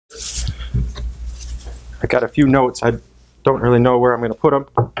I got a few notes. I don't really know where I'm going to put them.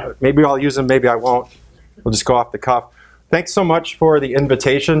 Maybe I'll use them, maybe I won't. We'll just go off the cuff. Thanks so much for the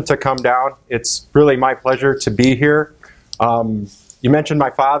invitation to come down. It's really my pleasure to be here. You mentioned my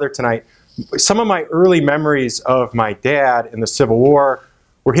father tonight. Some of my early memories of my dad in the Civil War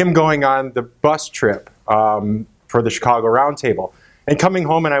were him going on the bus trip for the Chicago Round Table and coming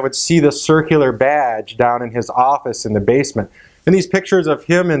home, and I would see the circular badge down in his office in the basement. And these pictures of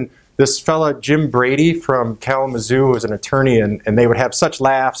him and this fella Jim Brady from Kalamazoo, who was an attorney, and they would have such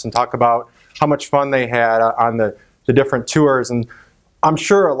laughs and talk about how much fun they had on the different tours. And I'm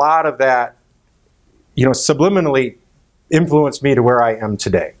sure a lot of that, you know, subliminally influenced me to where I am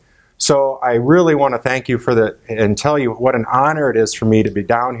today. So I really want to thank you for and tell you what an honor it is for me to be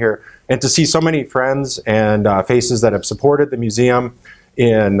down here and to see so many friends and faces that have supported the museum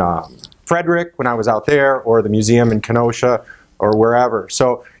in Frederick when I was out there, or the museum in Kenosha, or wherever.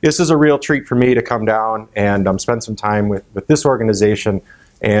 So this is a real treat for me to come down and spend some time with this organization.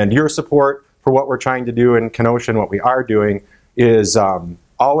 And your support for what we're trying to do in Kenosha and what we are doing is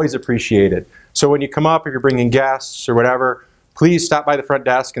always appreciated. So when you come up, if you're bringing guests or whatever, please stop by the front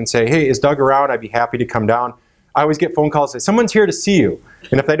desk and say, hey, is Doug around? I'd be happy to come down. I always get phone calls that say, someone's here to see you.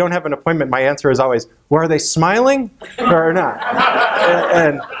 And if they don't have an appointment, my answer is always, well, are they smiling or not?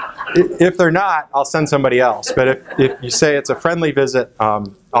 And if they're not, I'll send somebody else. But if you say it's a friendly visit,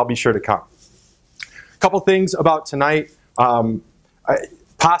 I'll be sure to come. A couple things about tonight.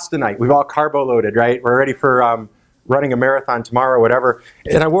 Pasta night. We've all carbo loaded, right? We're ready for running a marathon tomorrow or whatever.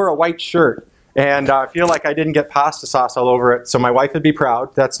 And I wore a white shirt. And I feel like I didn't get pasta sauce all over it. So my wife would be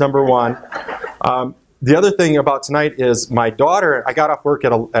proud. That's number one. The other thing about tonight is my daughter, I got off work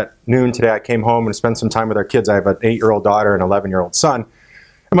at noon today. I came home and spent some time with our kids. I have an 8-year-old daughter and an 11-year-old son.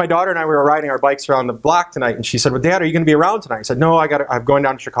 And my daughter and I were riding our bikes around the block tonight, and she said, well, Dad, are you going to be around tonight? I said, no, I'm going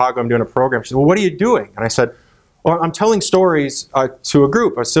down to Chicago. I'm doing a program. She said, well, what are you doing? And I said, well, I'm telling stories to a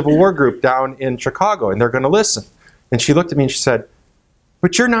group, a Civil War group down in Chicago, and they're going to listen. And she looked at me and she said,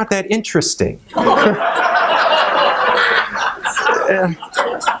 but you're not that interesting.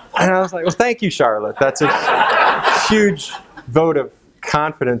 And I was like, well, thank you, Charlotte. That's a huge vote of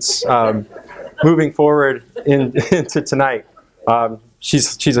confidence moving forward into tonight.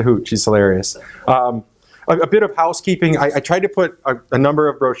 She's a hoot. She's hilarious. A bit of housekeeping. I tried to put a number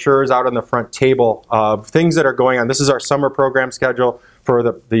of brochures out on the front table of things that are going on. This is our summer program schedule for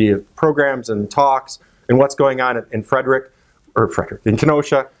the programs and talks and what's going on in in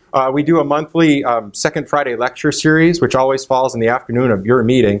Kenosha. We do a monthly second Friday lecture series, which always falls in the afternoon of your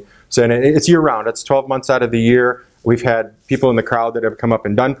meeting. So it's year-round. It's 12 months out of the year. We've had people in the crowd that have come up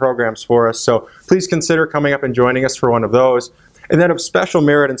and done programs for us. So please consider coming up and joining us for one of those. And then of special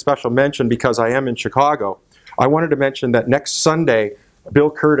merit and special mention, because I am in Chicago, I wanted to mention that next Sunday, Bill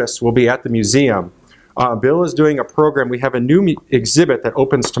Curtis will be at the museum. Bill is doing a program. We have a new exhibit that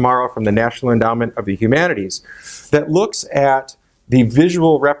opens tomorrow from the National Endowment of the Humanities that looks at the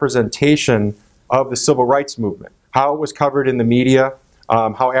visual representation of the Civil Rights Movement, how it was covered in the media,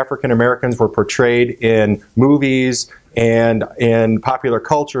 how African Americans were portrayed in movies and in popular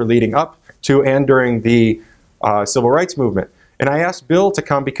culture leading up to and during the Civil Rights Movement. And I asked Bill to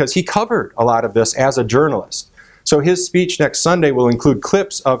come because he covered a lot of this as a journalist. So his speech next Sunday will include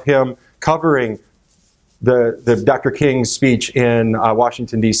clips of him covering the Dr. King's speech in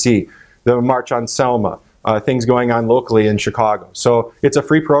Washington, D.C., the March on Selma, things going on locally in Chicago. So it's a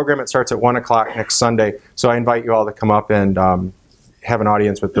free program. It starts at 1 o'clock next Sunday. So I invite you all to come up and have an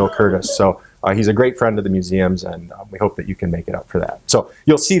audience with Bill Curtis. So he's a great friend of the museums, and we hope that you can make it up for that. So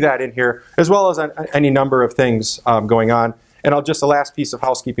you'll see that in here, as well as any number of things going on. And the last piece of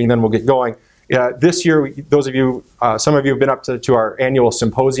housekeeping, then we'll get going. This year, those of you, some of you have been up to our annual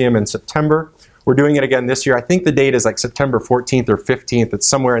symposium in September. We're doing it again this year. I think the date is like September 14th or 15th. It's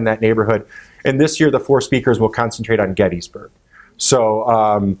somewhere in that neighborhood. And this year, the 4 speakers will concentrate on Gettysburg.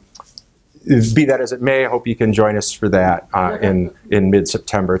 So be that as it may, I hope you can join us for that in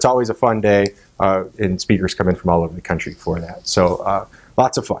mid-September. It's always a fun day, and speakers come in from all over the country for that. So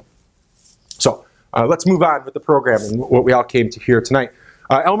lots of fun. So let's move on with the program and what we all came to hear tonight.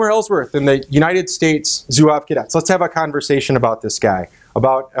 Elmer Ellsworth and the United States Zouave Cadets. Let's have a conversation about this guy,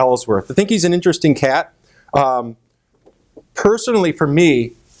 about Ellsworth. I think he's an interesting cat. Personally, for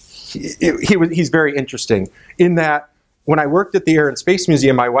me, he's very interesting in that when I worked at the Air and Space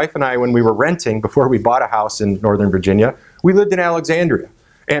Museum, my wife and I, when we were renting, before we bought a house in Northern Virginia, we lived in Alexandria.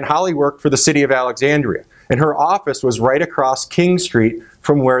 And Holly worked for the city of Alexandria. And her office was right across King Street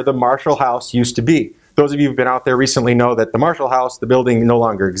from where the Marshall House used to be. Those of you who've been out there recently know that the Marshall House, the building, no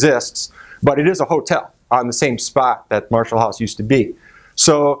longer exists, but it is a hotel on the same spot that Marshall House used to be.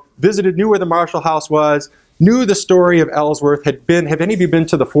 So visited, knew where the Marshall House was, knew the story of Ellsworth, have any of you been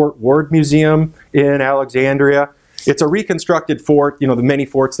to the Fort Ward Museum in Alexandria? It's a reconstructed fort, you know, the many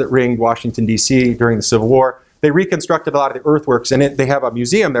forts that ringed Washington, D.C. during the Civil War. They reconstructed a lot of the earthworks, and they have a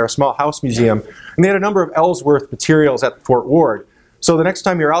museum there, a small house museum, and they had a number of Ellsworth materials at Fort Ward. So the next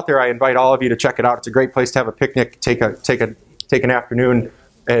time you're out there, I invite all of you to check it out. It's a great place to have a picnic, take an afternoon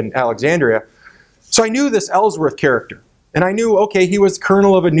in Alexandria. So I knew this Ellsworth character, and I knew, okay, he was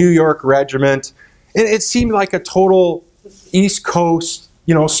colonel of a New York regiment, and it seemed like a total East Coast,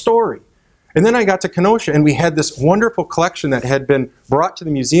 you know, story. And then I got to Kenosha, and we had this wonderful collection that had been brought to the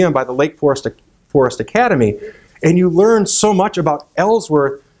museum by the Lake Forest Academy, and you learn so much about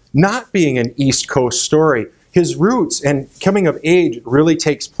Ellsworth not being an East Coast story. His roots and coming of age really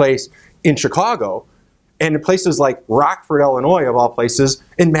takes place in Chicago, and in places like Rockford, Illinois, of all places,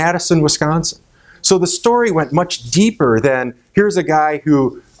 in Madison, Wisconsin. So the story went much deeper than, here's a guy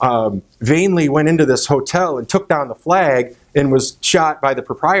who vainly went into this hotel and took down the flag and was shot by the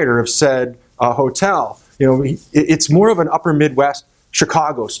proprietor of said hotel. You know, it's more of an upper Midwest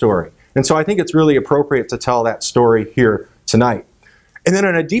Chicago story. And so I think it's really appropriate to tell that story here tonight. And then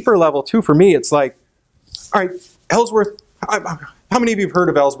on a deeper level too, for me, it's like, all right, Ellsworth, how many of you have heard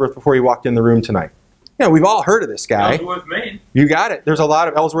of Ellsworth before you walked in the room tonight? Yeah, we've all heard of this guy. Ellsworth, Maine. You got it. There's a lot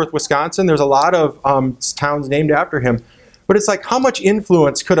of Ellsworth, Wisconsin. There's a lot of towns named after him. But it's like, how much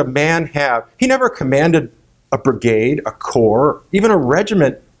influence could a man have? He never commanded a brigade, a corps, even a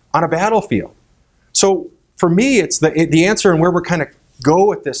regiment on a battlefield. So for me, it's the answer, and where we're kind of go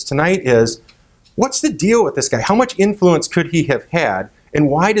with this tonight is, what's the deal with this guy? How much influence could he have had? And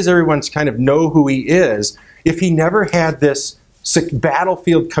why does everyone kind of know who he is if he never had this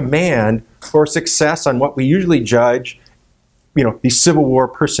battlefield command or success on what we usually judge, you know, these Civil War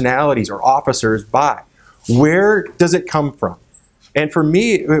personalities or officers by? Where does it come from? And for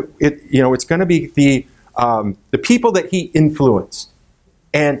me, it's going to be the people that he influenced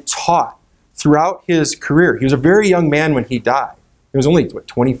and taught throughout his career. He was a very young man when he died. He was only, what,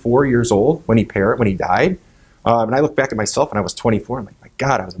 24 years old when he died. And I look back at myself and I was 24. I'm like, my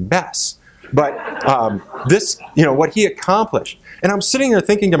God, I was a mess. But this, you know, what he accomplished. And I'm sitting there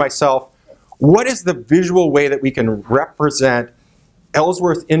thinking to myself, what is the visual way that we can represent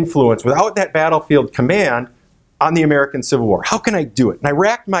Ellsworth's influence without that battlefield command on the American Civil War? How can I do it? And I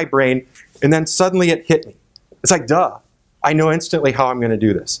racked my brain, and then suddenly it hit me. It's like, duh, I know instantly how I'm going to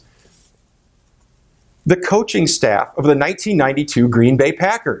do this. The coaching staff of the 1992 Green Bay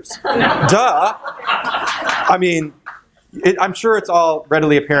Packers. Duh. I mean, I'm sure it's all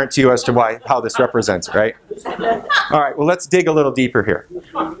readily apparent to you as to how this represents it, right? All right, well, let's dig a little deeper here.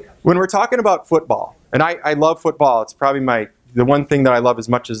 When we're talking about football, and I love football, it's probably the one thing that I love as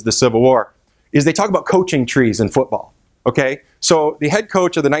much as the Civil War, is they talk about coaching trees in football, okay? So the head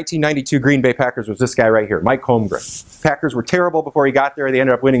coach of the 1992 Green Bay Packers was this guy right here, Mike Holmgren. Packers were terrible before he got there. They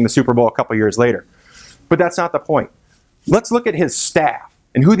ended up winning the Super Bowl a couple years later. But that's not the point. Let's look at his staff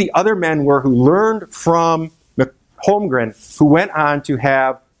and who the other men were who learned from Holmgren, who went on to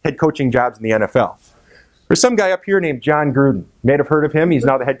have head coaching jobs in the NFL. There's some guy up here named John Gruden. You may have heard of him. He's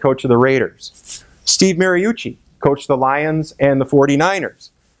now the head coach of the Raiders. Steve Mariucci coached the Lions and the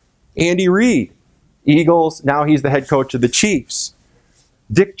 49ers. Andy Reid, Eagles. Now he's the head coach of the Chiefs.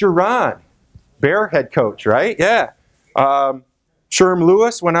 Dick Duran, Bear head coach, right? Yeah. Sherm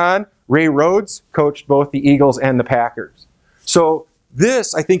Lewis went on. Ray Rhodes coached both the Eagles and the Packers. So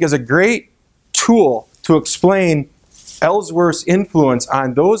this, I think, is a great tool to explain Ellsworth's influence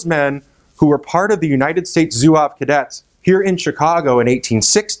on those men who were part of the United States Zouave cadets here in Chicago in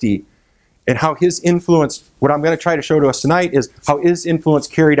 1860, and how his influence, what I'm going to try to show to us tonight, is how his influence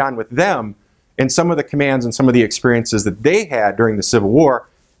carried on with them and some of the commands and some of the experiences that they had during the Civil War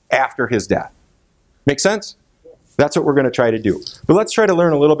after his death. Make sense? That's what we're going to try to do. But let's try to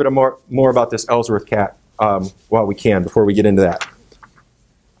learn a little bit more about this Ellsworth cat while we can before we get into that.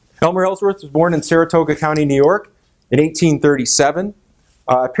 Elmer Ellsworth was born in Saratoga County, New York in 1837.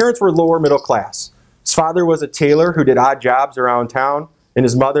 Parents were lower middle class. His father was a tailor who did odd jobs around town, and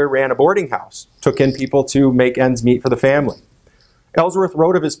his mother ran a boarding house, took in people to make ends meet for the family. Ellsworth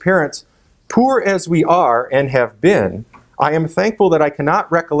wrote of his parents, "Poor as we are and have been, I am thankful that I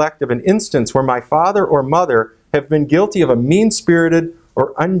cannot recollect of an instance where my father or mother have been guilty of a mean-spirited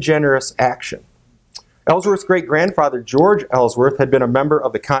or ungenerous action." Ellsworth's great-grandfather, George Ellsworth, had been a member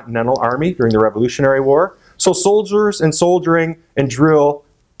of the Continental Army during the Revolutionary War, so soldiers and soldiering and drill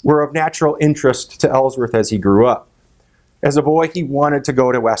were of natural interest to Ellsworth as he grew up. As a boy, he wanted to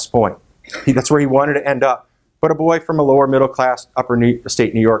go to West Point. That's where he wanted to end up. But a boy from a lower middle-class, upper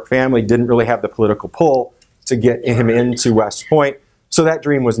state New York family didn't really have the political pull to get him into West Point. So that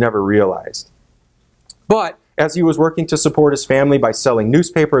dream was never realized. But as he was working to support his family by selling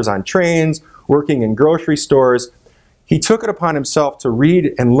newspapers on trains, working in grocery stores, he took it upon himself to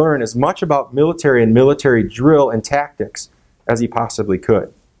read and learn as much about military and military drill and tactics as he possibly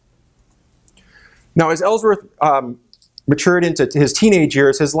could. Now, as Ellsworth matured into his teenage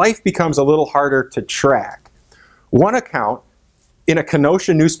years, his life becomes a little harder to track. One account in a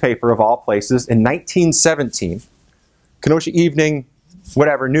Kenosha newspaper of all places in 1917, Kenosha Evening,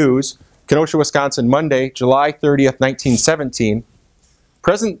 whatever, News, Kenosha, Wisconsin, Monday, July 30th, 1917,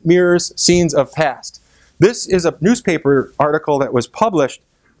 present mirrors scenes of past. This is a newspaper article that was published,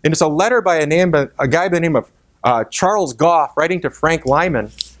 and it's a letter by a guy by the name of Charles Goff writing to Frank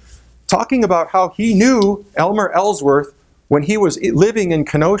Lyman, talking about how he knew Elmer Ellsworth when he was living in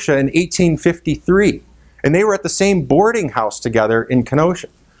Kenosha in 1853. And they were at the same boarding house together in Kenosha.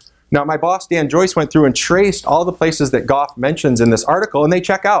 Now, my boss, Dan Joyce, went through and traced all the places that Goff mentions in this article, and they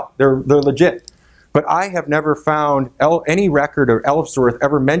check out. They're legit. But I have never found any record of Ellsworth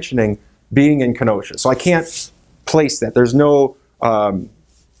ever mentioning being in Kenosha. So I can't place that. There's no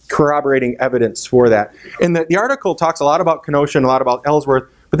corroborating evidence for that. And the article talks a lot about Kenosha and a lot about Ellsworth,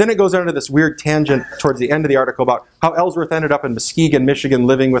 but then it goes into this weird tangent towards the end of the article about how Ellsworth ended up in Muskegon, Michigan,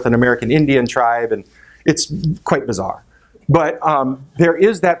 living with an American Indian tribe, and it's quite bizarre. But there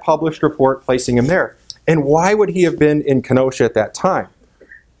is that published report placing him there. And why would he have been in Kenosha at that time?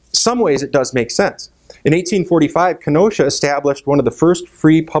 Some ways it does make sense. In 1845, Kenosha established one of the first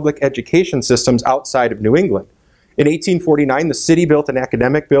free public education systems outside of New England. In 1849, the city built an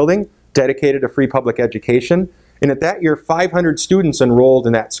academic building dedicated to free public education. And at that year, 500 students enrolled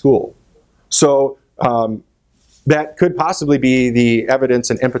in that school. So that could possibly be the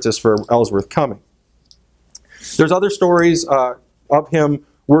evidence and impetus for Ellsworth coming. There's other stories of him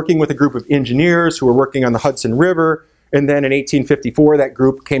working with a group of engineers who were working on the Hudson River, and then in 1854 that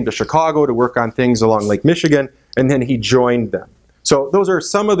group came to Chicago to work on things along Lake Michigan, and then he joined them. So those are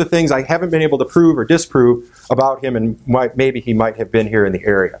some of the things I haven't been able to prove or disprove about him, and maybe he might have been here in the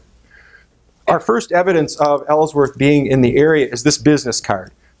area. Our first evidence of Ellsworth being in the area is this business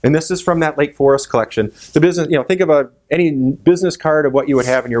card. And this is from that Lake Forest collection. The business, think of any business card of what you would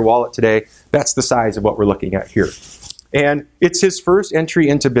have in your wallet today. That's the size of what we're looking at here. And it's his first entry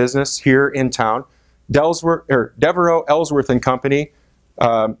into business here in town. Devereaux, Ellsworth and Company,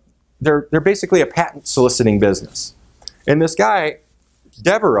 they're basically a patent soliciting business. And this guy,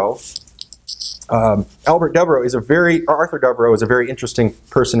 Devereaux, Arthur Devereaux is a very interesting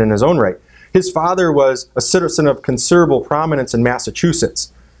person in his own right. His father was a citizen of considerable prominence in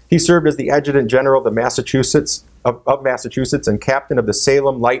Massachusetts. He served as the adjutant general of the Massachusetts and captain of the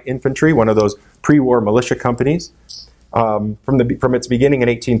Salem Light Infantry, one of those pre-war militia companies. From its beginning in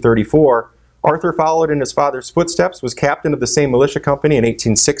 1834, Arthur followed in his father's footsteps, was captain of the same militia company in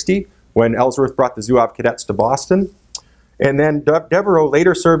 1860 when Ellsworth brought the Zouave cadets to Boston. And then Devereaux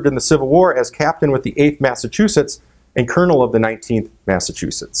later served in the Civil War as captain with the 8th Massachusetts and colonel of the 19th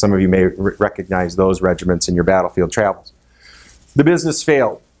Massachusetts. Some of you may recognize those regiments in your battlefield travels. The business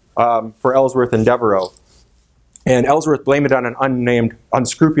failed for Ellsworth and Devereaux, and Ellsworth blamed it on an unnamed,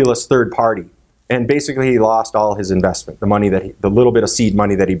 unscrupulous third party. And basically he lost all his investment. The money the little bit of seed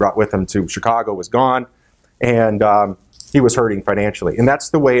money that he brought with him to Chicago was gone, and he was hurting financially. And that's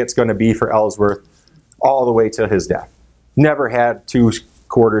the way it's going to be for Ellsworth all the way to his death. Never had 2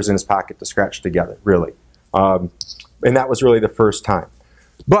 quarters in his pocket to scratch together, really. And that was really the first time.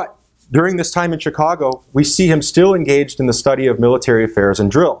 But during this time in Chicago, we see him still engaged in the study of military affairs and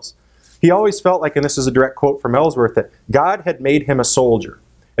drills. He always felt like, and this is a direct quote from Ellsworth, that God had made him a soldier,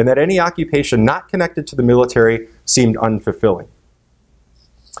 and that any occupation not connected to the military seemed unfulfilling.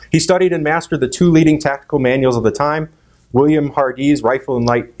 He studied and mastered the 2 leading tactical manuals of the time, William Hardee's Rifle and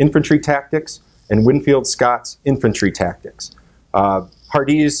Light Infantry Tactics and Winfield Scott's Infantry Tactics.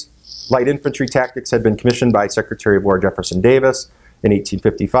 Hardee's Light Infantry Tactics had been commissioned by Secretary of War Jefferson Davis in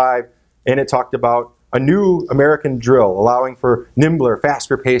 1855, and it talked about a new American drill allowing for nimbler,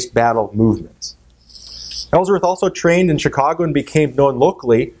 faster-paced battle movements. Ellsworth also trained in Chicago and became known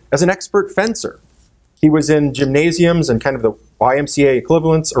locally as an expert fencer. He was in gymnasiums and kind of the YMCA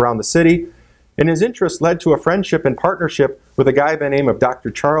equivalents around the city, and his interest led to a friendship and partnership with a guy by the name of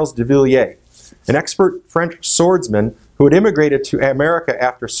Dr. Charles de Villiers, an expert French swordsman who had immigrated to America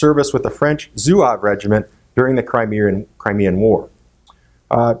after service with the French Zouave regiment during the Crimean War.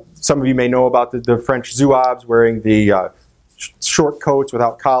 Some of you may know about the French Zouaves wearing the short coats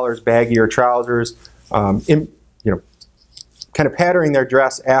without collars, baggier trousers, kind of patterning their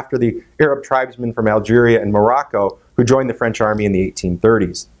dress after the Arab tribesmen from Algeria and Morocco who joined the French army in the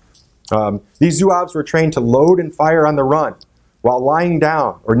 1830s. These Zouaves were trained to load and fire on the run, while lying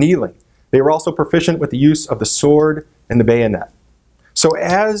down or kneeling. They were also proficient with the use of the sword and the bayonet. So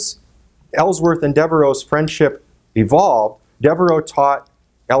as Ellsworth and Devereux's friendship evolved, Devereux taught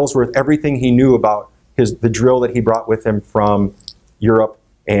Ellsworth everything he knew about the drill that he brought with him from Europe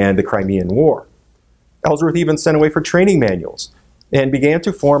and the Crimean War. Ellsworth even sent away for training manuals and began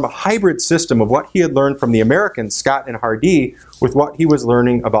to form a hybrid system of what he had learned from the Americans, Scott and Hardee, with what he was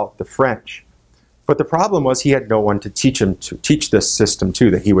learning about the French. But the problem was he had no one to teach this system to,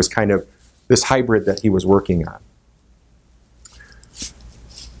 that he was kind of this hybrid that he was working on.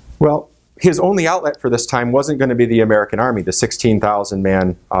 Well, his only outlet for this time wasn't going to be the American Army, the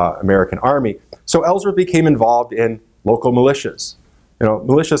 16,000-man American Army. So Ellsworth became involved in local militias. You know,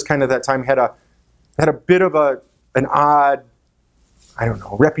 militias kind of that time had a bit of an odd, I don't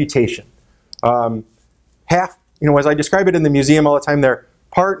know, reputation. As I describe it in the museum all the time, they're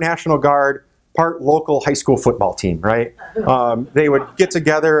part National Guard, part local high school football team, right? They would get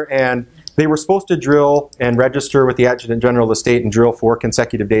together and they were supposed to drill and register with the Adjutant General of the state and drill 4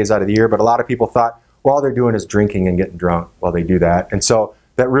 consecutive days out of the year, but a lot of people thought, well, all they're doing is drinking and getting drunk while they do that. And so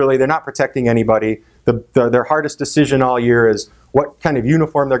that really, they're not protecting anybody. Their hardest decision all year is what kind of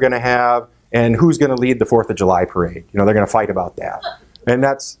uniform they're going to have and who's going to lead the 4th of July parade. You know, they're going to fight about that. And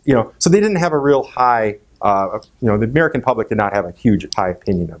that's, you know, so they didn't have a real high, the American public did not have a huge high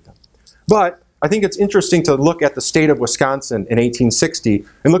opinion of them. But I think it's interesting to look at the state of Wisconsin in 1860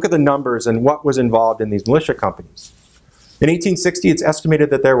 and look at the numbers and what was involved in these militia companies. In 1860, it's estimated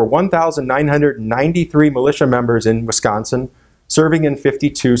that there were 1,993 militia members in Wisconsin serving in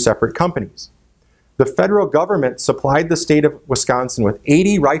 52 separate companies. The federal government supplied the state of Wisconsin with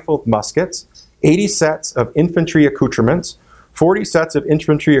 80 rifled muskets, 80 sets of infantry accoutrements, 40 sets of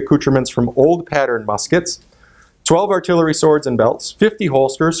infantry accoutrements from old pattern muskets, 12 artillery swords and belts, 50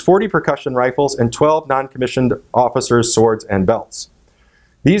 holsters, 40 percussion rifles, and 12 non-commissioned officers' swords and belts.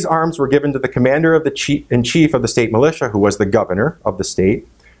 These arms were given to the commander of in chief of the state militia, who was the governor of the state,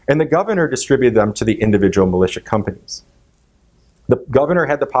 and the governor distributed them to the individual militia companies. The governor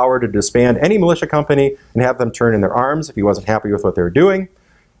had the power to disband any militia company and have them turn in their arms if he wasn't happy with what they were doing,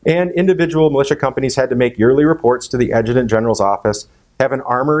 and individual militia companies had to make yearly reports to the Adjutant General's office, have an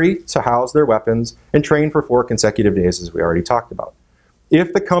armory to house their weapons, and train for 4 consecutive days, as we already talked about.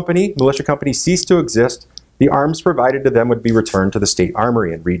 If the militia company ceased to exist, the arms provided to them would be returned to the state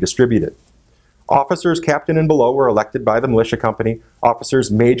armory and redistributed. Officers, captain and below, were elected by the militia company. Officers,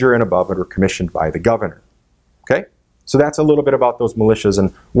 major and above, were commissioned by the governor. Okay? So that's a little bit about those militias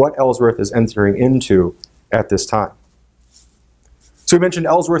and what Ellsworth is entering into at this time. So we mentioned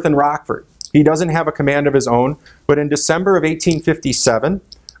Ellsworth and Rockford. He doesn't have a command of his own, but in December of 1857,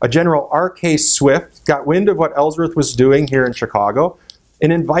 a General R.K. Swift got wind of what Ellsworth was doing here in Chicago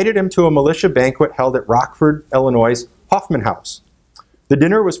and invited him to a militia banquet held at Rockford, Illinois' Hoffman House. The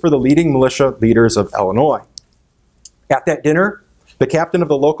dinner was for the leading militia leaders of Illinois. At that dinner, the captain of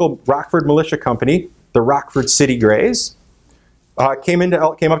the local Rockford militia company, the Rockford City Greys, came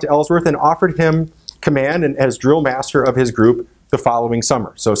up to Ellsworth and offered him command and as drill master of his group the following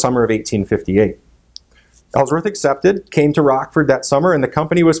summer, so summer of 1858. Ellsworth accepted, came to Rockford that summer, and the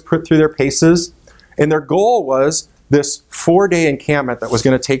company was put through their paces, and their goal was this 4-day encampment that was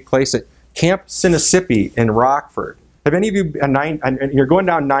going to take place at Camp Sinisippi in Rockford. Have any of you, you're going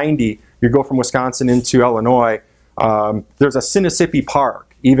down 90, you go from Wisconsin into Illinois, there's a Sinisippi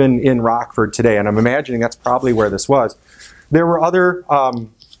Park, even in Rockford today, and I'm imagining that's probably where this was. There were other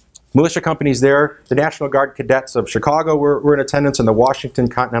militia companies there. The National Guard Cadets of Chicago were in attendance, and the Washington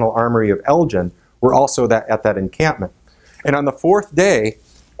Continental Armory of Elgin were also at that encampment. And on the 4th day,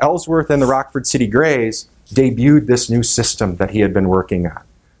 Ellsworth and the Rockford City Greys debuted this new system that he had been working on.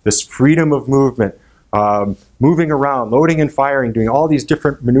 This freedom of movement, moving around, loading and firing, doing all these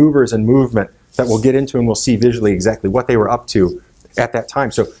different maneuvers and movement that we'll get into and we'll see visually exactly what they were up to at that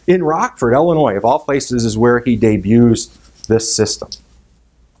time. So in Rockford, Illinois, of all places, is where he debuts this system.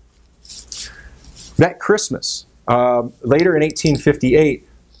 That Christmas, later in 1858,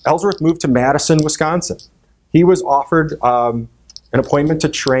 Ellsworth moved to Madison, Wisconsin. He was offered an appointment to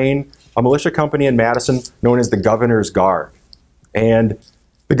train a militia company in Madison known as the Governor's Guard. And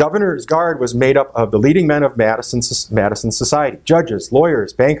the Governor's Guard was made up of the leading men of Madison society, judges,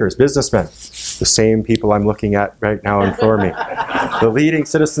 lawyers, bankers, businessmen, the same people I'm looking at right now in front of me, the leading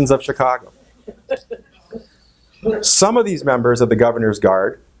citizens of Chicago. Some of these members of the Governor's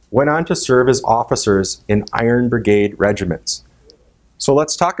Guard went on to serve as officers in Iron Brigade regiments. So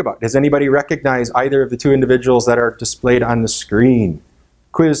let's talk about it. Does anybody recognize either of the 2 individuals that are displayed on the screen?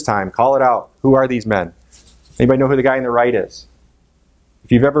 Quiz time, call it out. Who are these men? Anybody know who the guy on the right is?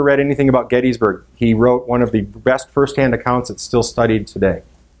 If you've ever read anything about Gettysburg, he wrote one of the best first-hand accounts that's still studied today.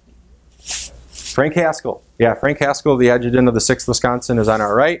 Frank Haskell. Yeah, Frank Haskell, the adjutant of the 6th Wisconsin, is on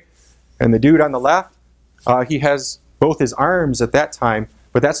our right. And the dude on the left, he has both his arms at that time,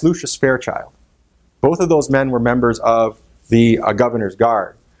 but that's Lucius Fairchild. Both of those men were members of the Governor's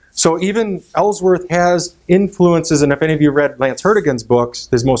Guard. So even Ellsworth has influences, and if any of you read Lance Hertigan's books,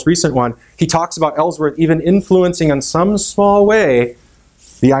 his most recent one, he talks about Ellsworth even influencing in some small way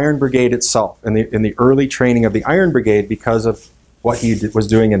the Iron Brigade itself, in the early training of the Iron Brigade because of what he was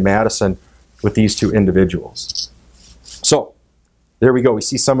doing in Madison with these two individuals. So there we go. We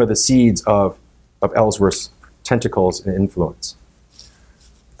see some of the seeds of Ellsworth's tentacles and influence.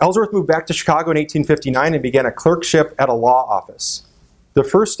 Ellsworth moved back to Chicago in 1859 and began a clerkship at a law office. The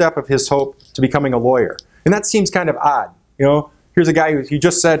first step of his hope to becoming a lawyer. And that seems kind of odd. You know, here's a guy who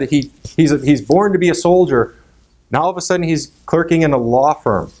just said he's born to be a soldier. Now all of a sudden he's clerking in a law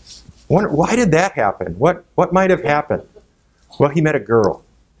firm. Why did that happen? What might have happened? Well, he met a girl.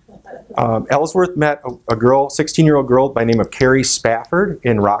 Ellsworth met a girl, 16-year-old girl by the name of Carrie Spafford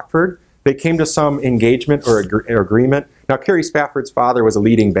in Rockford. They came to some engagement or agreement. Now, Carrie Spafford's father was a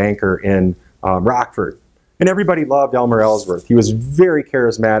leading banker in Rockford. And everybody loved Elmer Ellsworth. He was very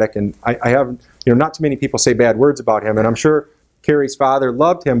charismatic, and I have, not too many people say bad words about him, and I'm sure Carrie's father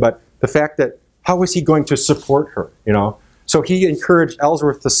loved him, but the fact that, how was he going to support her, So he encouraged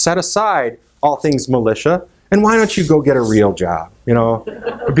Ellsworth to set aside all things militia, and why don't you go get a real job,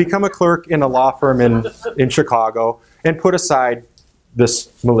 Become a clerk in a law firm in Chicago, and put aside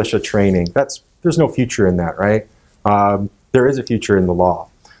this militia training. There's no future in that, right? There is a future in the law.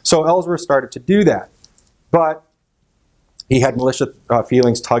 So Ellsworth started to do that. But he had militia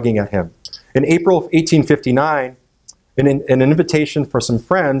feelings tugging at him. In April of 1859, an invitation for some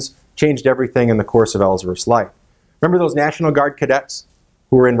friends changed everything in the course of Ellsworth's life. Remember those National Guard cadets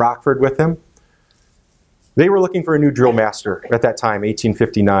who were in Rockford with him? They were looking for a new drill master at that time,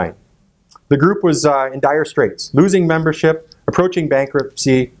 1859. The group was in dire straits, losing membership, approaching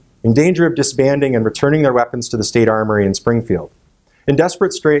bankruptcy, in danger of disbanding and returning their weapons to the State Armory in Springfield. In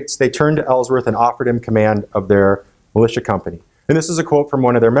desperate straits, they turned to Ellsworth and offered him command of their militia company. And this is a quote from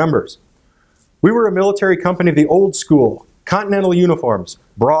one of their members. "We were a military company of the old school, continental uniforms,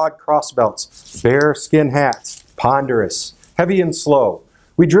 broad crossbelts, bear skin hats, ponderous, heavy and slow.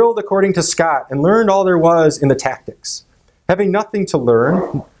 We drilled according to Scott and learned all there was in the tactics. Having nothing to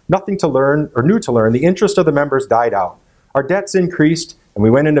learn, or new to learn, the interest of the members died out. Our debts increased, and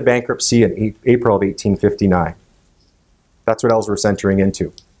we went into bankruptcy in April of 1859. That's what Ellsworth's entering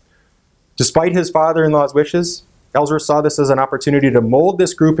into. Despite his father-in-law's wishes, Ellsworth saw this as an opportunity to mold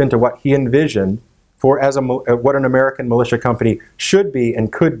this group into what he envisioned what an American militia company should be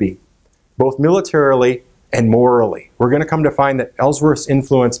and could be, both militarily and morally. We're going to come to find that Ellsworth's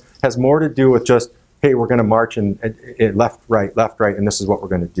influence has more to do with just, hey, we're going to march in left, right, and this is what we're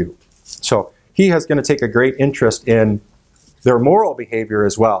going to do. So he is going to take a great interest in their moral behavior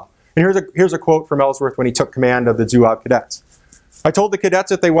as well. And here's a quote from Ellsworth when he took command of the Zouave cadets. "I told the cadets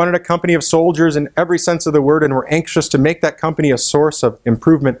that they wanted a company of soldiers in every sense of the word and were anxious to make that company a source of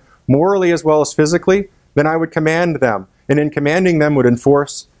improvement morally as well as physically, then I would command them, and in commanding them would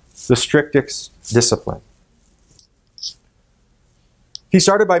enforce the strictest discipline." He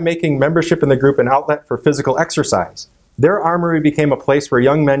started by making membership in the group an outlet for physical exercise. Their armory became a place where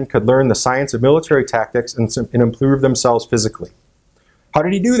young men could learn the science of military tactics and improve themselves physically. How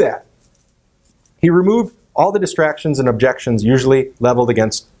did he do that? He removed all the distractions and objections usually leveled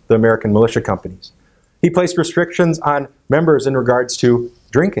against the American militia companies. He placed restrictions on members in regards to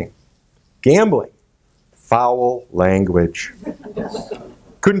drinking, gambling, foul language.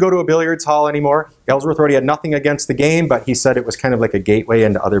 Couldn't go to a billiards hall anymore. Ellsworth already had nothing against the game, but he said it was kind of like a gateway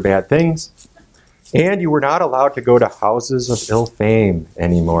into other bad things. And you were not allowed to go to houses of ill fame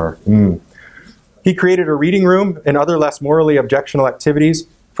anymore. He created a reading room and other less morally objectionable activities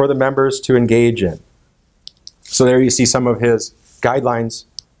for the members to engage in. So there you see some of his guidelines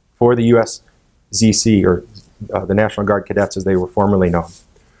for the USZC, or the National Guard cadets as they were formerly known.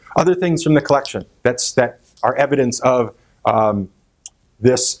 Other things from the collection that are evidence of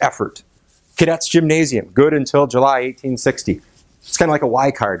this effort. Cadets Gymnasium, good until July 1860. It's kind of like a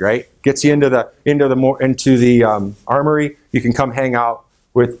Y card, right? Gets you into the armory. You can come hang out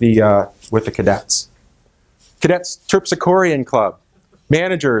with the cadets. Cadets Terpsichorean Club.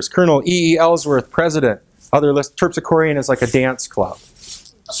 Managers, Colonel E.E. Ellsworth, President. Other list, Terpsichorean is like a dance club.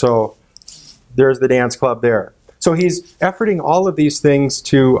 So there's the dance club there. So he's efforting all of these things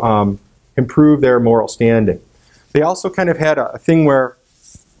to improve their moral standing. They also kind of had a thing where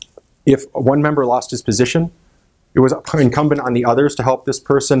if one member lost his position, It was incumbent on the others to help this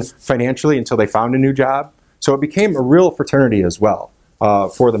person financially until they found a new job. So it became a real fraternity as well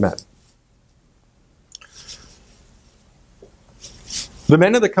for the men. The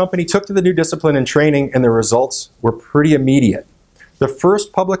men of the company took to the new discipline and training, and the results were pretty immediate. The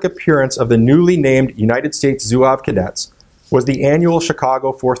first public appearance of the newly named United States Zouave cadets was the annual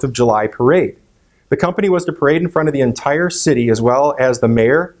Chicago 4th of July parade. The company was to parade in front of the entire city as well as the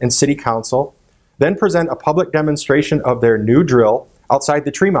mayor and city council, then present a public demonstration of their new drill outside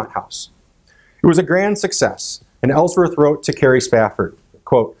the Tremont House. It was a grand success, and Ellsworth wrote to Carrie Spafford,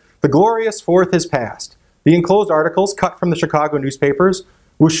 quote, "The glorious 4th is past. The enclosed articles cut from the Chicago newspapers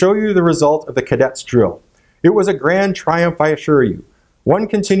will show you the result of the cadets' drill. It was a grand triumph, I assure you. One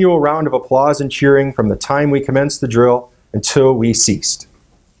continual round of applause and cheering from the time we commenced the drill until we ceased."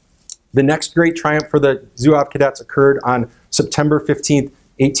 The next great triumph for the Zouave cadets occurred on September 15,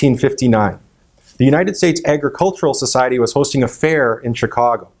 1859. The United States Agricultural Society was hosting a fair in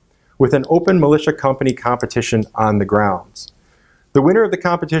Chicago with an open militia company competition on the grounds. The winner of the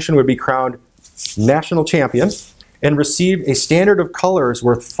competition would be crowned national champion and receive a standard of colors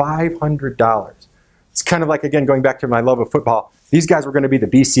worth $500. It's kind of like, again, going back to my love of football, these guys were going to be the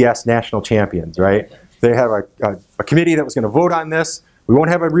BCS national champions, right? They have a committee that was going to vote on this. We won't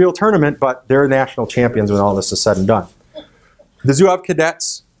have a real tournament, but they're national champions when all this is said and done. The Zouave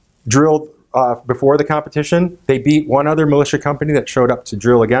cadets drilled before the competition. They beat one other militia company that showed up to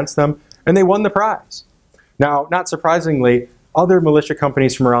drill against them, and they won the prize. Now, not surprisingly, other militia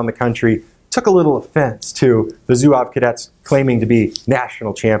companies from around the country took a little offense to the Zouave cadets claiming to be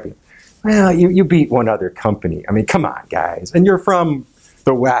national champion. Well, you beat one other company. I mean, come on, guys. And you're from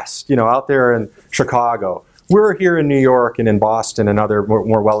the West, you know, out there in Chicago. We're here in New York and in Boston and other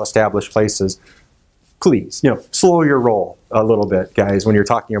more well-established places. Please, you know, slow your roll a little bit, guys, when you're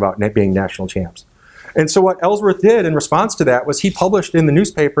talking about being national champs. And so what Ellsworth did in response to that was he published in the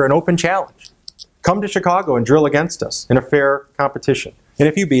newspaper an open challenge. Come to Chicago and drill against us in a fair competition. And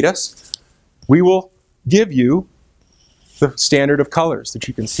if you beat us, we will give you the standard of colors that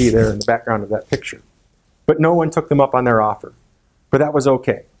you can see there in the background of that picture. But no one took them up on their offer. But that was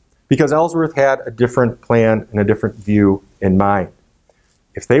okay, because Ellsworth had a different plan and a different view in mind.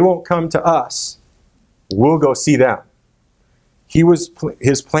 If they won't come to us, we'll go see them.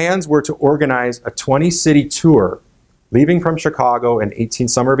 His plans were to organize a 20-city tour, leaving from Chicago in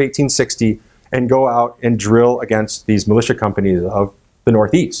summer of 1860, and go out and drill against these militia companies of the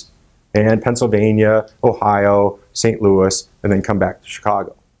Northeast, and Pennsylvania, Ohio, St. Louis, and then come back to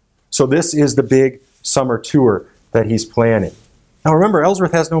Chicago. So this is the big summer tour that he's planning. Now remember,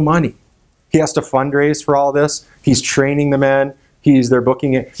 Ellsworth has no money. He has to fundraise for all this. He's training the men. They're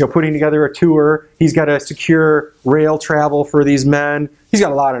booking it, you know, putting together a tour. He's got to secure rail travel for these men. He's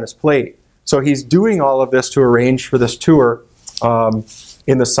got a lot on his plate. So he's doing all of this to arrange for this tour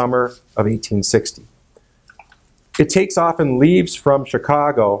in the summer of 1860. It takes off and leaves from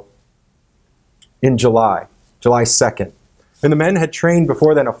Chicago in July 2nd. And the men had trained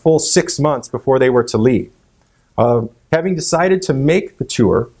before then a full 6 months before they were to leave. Having decided to make the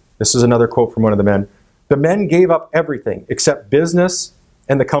tour, this is another quote from one of the men gave up everything except business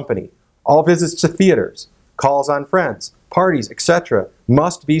and the company. All visits to theaters, calls on friends, parties, etc.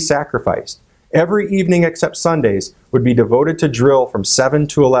 must be sacrificed. Every evening except Sundays would be devoted to drill from 7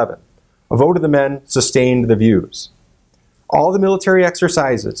 to 11. A vote of the men sustained the views. All the military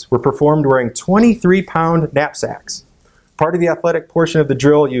exercises were performed wearing 23-pound knapsacks. Part of the athletic portion of the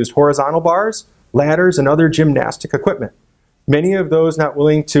drill used horizontal bars, ladders, and other gymnastic equipment. Many of those not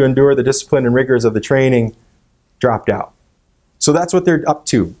willing to endure the discipline and rigors of the training dropped out. So that's what they're up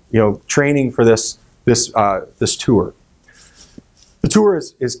to, you know, training for this tour. The tour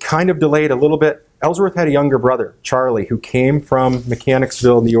is kind of delayed a little bit. Ellsworth had a younger brother, Charlie, who came from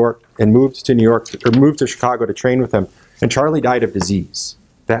Mechanicsville, New York, and moved to Chicago to train with him. And Charlie died of disease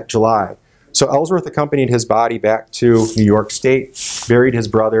that July. So Ellsworth accompanied his body back to New York State, buried his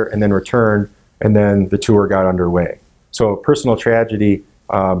brother, and then returned, and then the tour got underway. So personal tragedy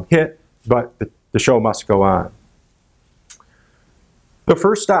hit, but the show must go on. The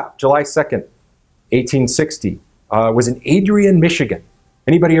first stop, July 2nd, 1860, was in Adrian, Michigan.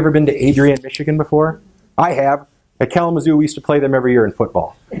 Anybody ever been to Adrian, Michigan before? I have. At Kalamazoo, we used to play them every year in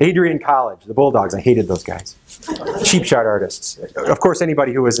football. Adrian College, the Bulldogs, I hated those guys. Cheap shot artists. Of course,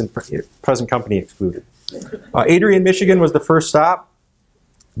 anybody who was in present company excluded. Adrian, Michigan was the first stop.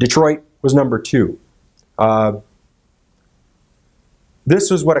 Detroit was number 2. This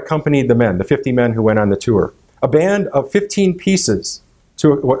was what accompanied the men, the 50 men who went on the tour. A band of 15 pieces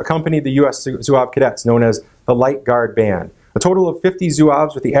to accompany the U.S. Zouave cadets, known as the Light Guard Band. A total of 50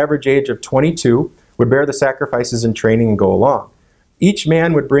 Zouaves with the average age of 22, would bear the sacrifices in training and go along. Each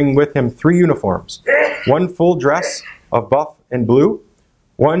man would bring with him 3 uniforms, one full dress of buff and blue,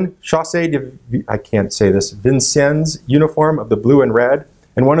 one chassé de, I can't say this, Vincennes uniform of the blue and red,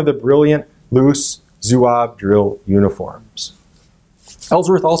 and one of the brilliant, loose Zouave drill uniforms.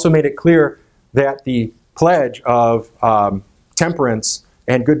 Ellsworth also made it clear that the pledge of temperance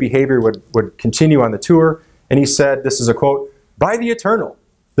and good behavior would continue on the tour, and he said, this is a quote, "By the Eternal,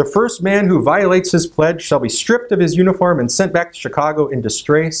 the first man who violates his pledge shall be stripped of his uniform and sent back to Chicago in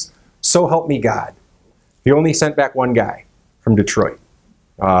disgrace, so help me God." He only sent back one guy from Detroit,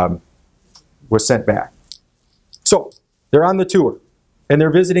 was sent back. So they're on the tour, and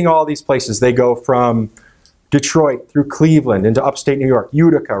they're visiting all these places. They go from Detroit through Cleveland into upstate New York,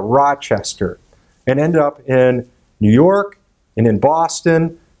 Utica, Rochester, and end up in New York and in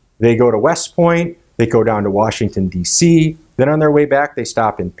Boston. They go to West Point. They go down to Washington, D.C. Then on their way back, they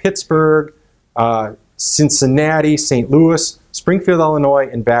stop in Pittsburgh, Cincinnati, St. Louis, Springfield, Illinois,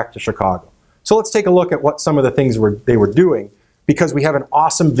 and back to Chicago. So let's take a look at what some of the things they were doing, because we have an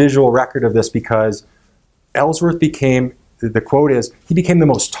awesome visual record of this, because Ellsworth became, the quote is, he became the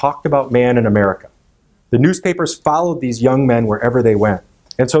most talked about man in America. The newspapers followed these young men wherever they went.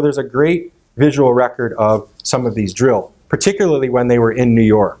 And so there's a great visual record of some of these drills, particularly when they were in New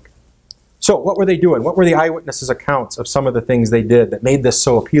York. So what were they doing? What were the eyewitnesses' accounts of some of the things they did that made this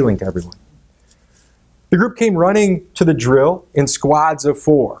so appealing to everyone? The group came running to the drill in squads of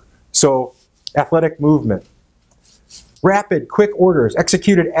 4. So athletic movement. Rapid, quick orders,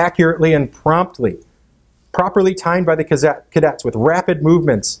 executed accurately and promptly. Properly timed by the cadets with rapid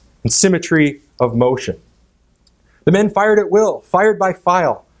movements and symmetry of motion. The men fired at will, fired by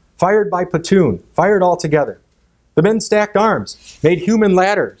file, fired by platoon, fired all together. The men stacked arms, made human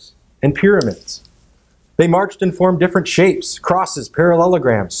ladders and pyramids. They marched and formed different shapes, crosses,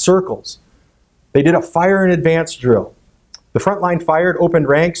 parallelograms, circles. They did a fire in advance drill. The front line fired, opened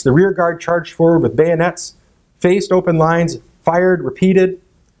ranks. The rear guard charged forward with bayonets, faced open lines, fired, repeated.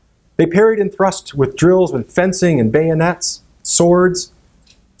 They parried and thrust with drills with fencing and bayonets, swords.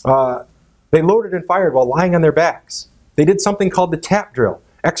 They loaded and fired while lying on their backs. They did something called the tap drill,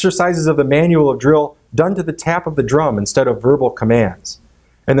 exercises of the manual of drill done to the tap of the drum instead of verbal commands.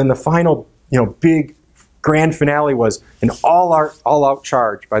 And then the final, big grand finale was an all-out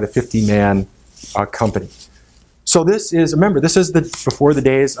charge by the 50-man company. So this is, remember, this is before the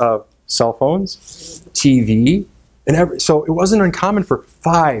days of cell phones, TV, and so it wasn't uncommon for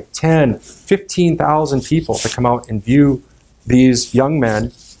 5, 10, 15,000 people to come out and view these young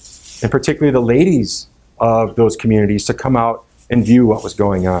men, and particularly the ladies of those communities, to come out and view what was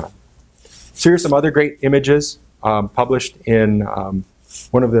going on. So here's some other great images published in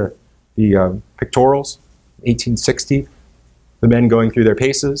one of the pictorials, 1860, the men going through their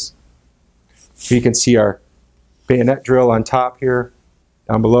paces. Here you can see our bayonet drill on top here.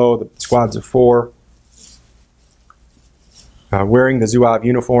 Down below, the squads of 4. Wearing the Zouave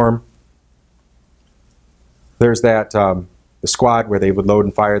uniform. There's that, the squad where they would load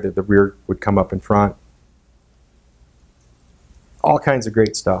and fire, the rear would come up in front. All kinds of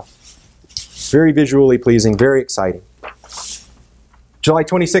great stuff. Very visually pleasing, very exciting. July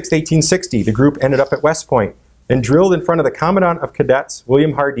 26, 1860, the group ended up at West Point and drilled in front of the Commandant of Cadets,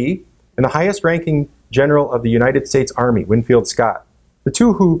 William Hardee, and the highest-ranking general of the United States Army, Winfield Scott. The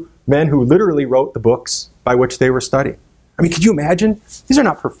 2 men who literally wrote the books by which they were studying. I mean, could you imagine? These are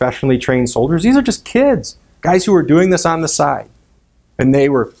not professionally trained soldiers. These are just kids, guys who were doing this on the side. And it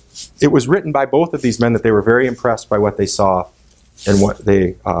was written by both of these men that they were very impressed by what they saw and what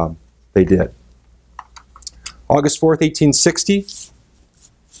they did. August 4th, 1860,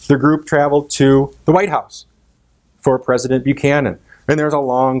 the group traveled to the White House for President Buchanan. And there's a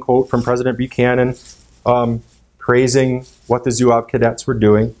long quote from President Buchanan praising what the Zouave cadets were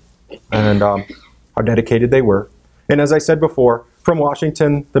doing and how dedicated they were. And as I said before, from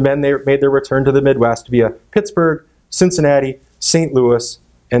Washington, the men made their return to the Midwest via Pittsburgh, Cincinnati, St. Louis,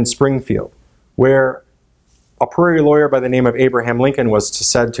 and Springfield, where a prairie lawyer by the name of Abraham Lincoln was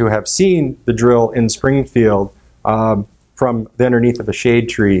said to have seen the drill in Springfield from the underneath of a shade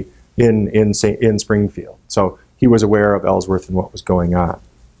tree in Springfield. So he was aware of Ellsworth and what was going on.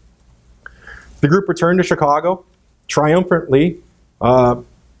 The group returned to Chicago triumphantly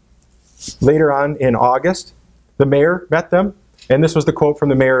later on in August. The mayor met them, and this was the quote from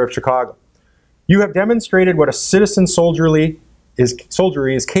the mayor of Chicago. "You have demonstrated what a citizen soldiery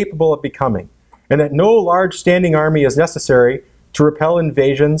is capable of becoming, and that no large standing army is necessary to repel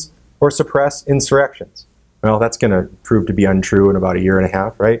invasions or suppress insurrections." Well, that's going to prove to be untrue in about 1.5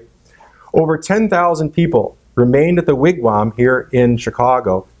 years, right? Over 10,000 people remained at the wigwam here in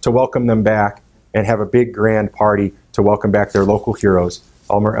Chicago to welcome them back and have a big grand party to welcome back their local heroes,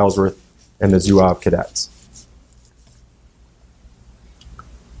 Elmer Ellsworth and the Zouave cadets.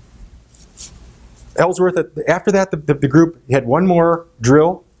 Ellsworth, after that, the group had one more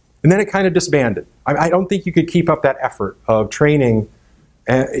drill, and then it kind of disbanded. I don't think you could keep up that effort of training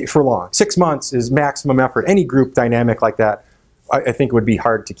for long. 6 months is maximum effort. Any group dynamic like that, I think would be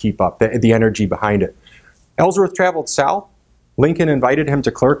hard to keep up, the energy behind it. Ellsworth traveled south. Lincoln invited him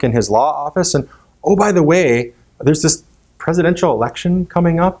to clerk in his law office, and oh, by the way, there's this presidential election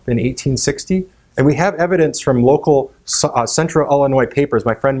coming up in 1860, and we have evidence from local Central Illinois papers.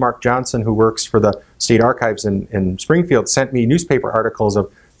 My friend Mark Johnson, who works for the State Archives in Springfield, sent me newspaper articles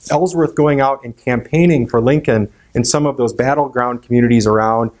of Ellsworth going out and campaigning for Lincoln in some of those battleground communities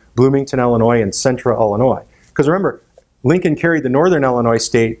around Bloomington, Illinois, and Central Illinois. Because remember, Lincoln carried the northern Illinois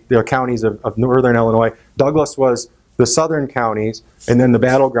state, the counties of northern Illinois. Douglas was the southern counties, and then the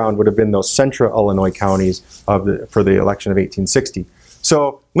battleground would have been those central Illinois counties for the election of 1860.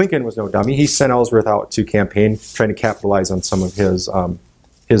 So Lincoln was no dummy. He sent Ellsworth out to campaign, trying to capitalize on some of his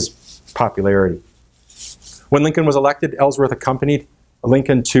popularity. When Lincoln was elected, Ellsworth accompanied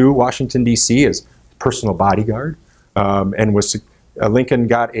Lincoln to Washington, D.C. as personal bodyguard, and Lincoln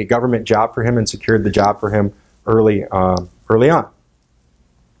got a government job for him and secured the job for him early on.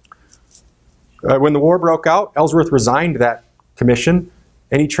 When the war broke out, Ellsworth resigned that commission,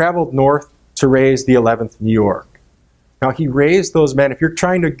 and he traveled north to raise the 11th New York. Now, he raised those men. If you're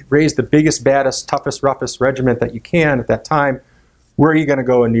trying to raise the biggest, baddest, toughest, roughest regiment that you can at that time, where are you going to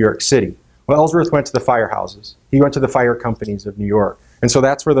go in New York City? Well, Ellsworth went to the firehouses. He went to the fire companies of New York. And so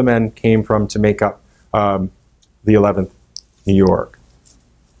that's where the men came from to make up the 11th New York.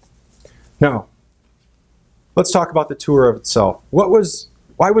 Now, let's talk about the tour of itself. Why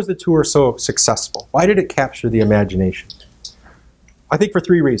was the tour so successful? Why did it capture the imagination? I think for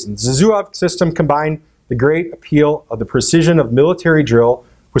 3 reasons. The Zouave system combined the great appeal of the precision of military drill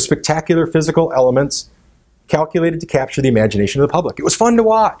with spectacular physical elements calculated to capture the imagination of the public. It was fun to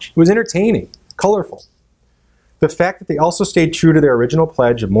watch. It was entertaining, colorful. The fact that they also stayed true to their original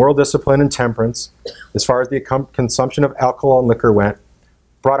pledge of moral discipline and temperance, as far as the consumption of alcohol and liquor went,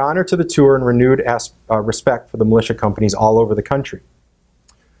 brought honor to the tour and renewed respect for the militia companies all over the country.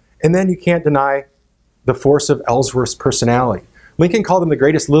 And then you can't deny the force of Ellsworth's personality. Lincoln called him the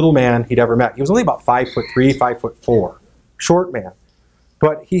greatest little man he'd ever met. He was only about 5'3", 5'4", short man.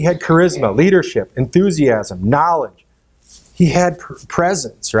 But he had charisma, leadership, enthusiasm, knowledge. He had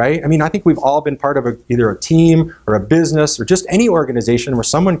presence, right? I mean, I think we've all been part of either a team or a business or just any organization where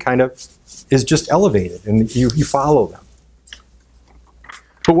someone kind of is just elevated and you follow them.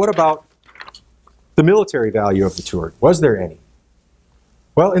 But what about the military value of the tour? Was there any?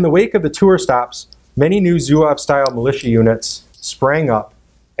 Well, in the wake of the tour stops, many new Zouave-style militia units sprang up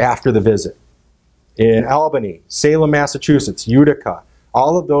after the visit. In Albany, Salem, Massachusetts, Utica,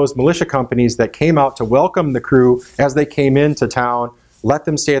 all of those militia companies that came out to welcome the crew as they came into town, let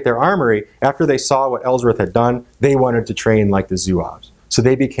them stay at their armory. After they saw what Ellsworth had done, they wanted to train like the Zouaves. So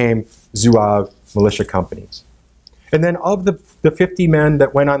they became Zouave militia companies. And then of the 50 men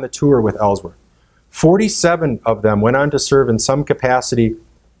that went on the tour with Ellsworth, 47 of them went on to serve in some capacity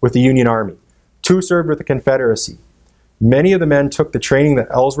with the Union Army. 2 served with the Confederacy. Many of the men took the training that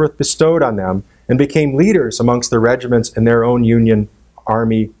Ellsworth bestowed on them and became leaders amongst the regiments in their own Union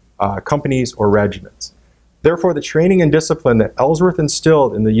Army companies or regiments. Therefore, the training and discipline that Ellsworth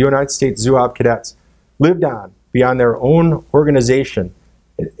instilled in the United States Zouave cadets lived on beyond their own organization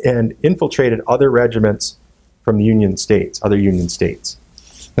and infiltrated other regiments from the Union States, other Union states.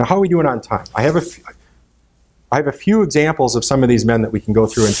 Now, how are we doing on time? I have a few examples of some of these men that we can go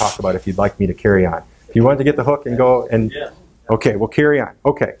through and talk about if you'd like me to carry on. If you want to get the hook and go and... Yeah. Okay, we'll carry on.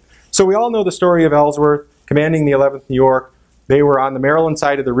 Okay. So we all know the story of Ellsworth commanding the 11th New York. They were on the Maryland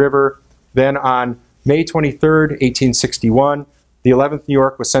side of the river. Then on May 23rd, 1861, the 11th New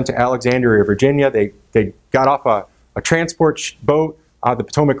York was sent to Alexandria, Virginia. They got off a transport boat on the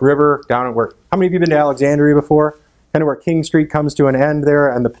Potomac River down at where... How many of you have been to Alexandria before? Kind of where King Street comes to an end there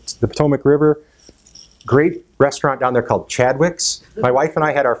and the Potomac River. Great restaurant down there called Chadwick's. My wife and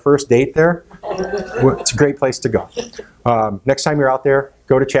I had our first date there. It's a great place to go. Next time you're out there,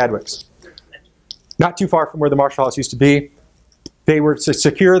 go to Chadwick's. Not too far from where the Marshall House used to be. They were to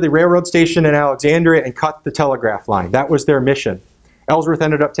secure the railroad station in Alexandria and cut the telegraph line. That was their mission. Ellsworth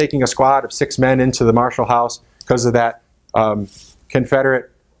ended up taking a squad of 6 men into the Marshall House because of that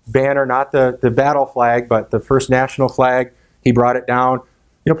Confederate banner, not the battle flag, but the first national flag. He brought it down.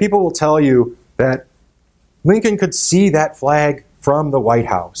 You know, people will tell you that Lincoln could see that flag from the White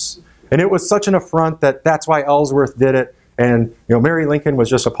House. And it was such an affront that that's why Ellsworth did it. And Mary Lincoln was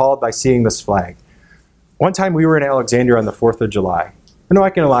just appalled by seeing this flag. One time we were in Alexandria on the 4th of July. I'm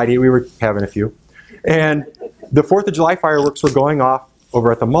not going to lie to you, we were having a few. And the 4th of July fireworks were going off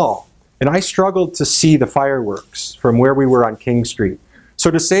over at the mall. And I struggled to see the fireworks from where we were on King Street.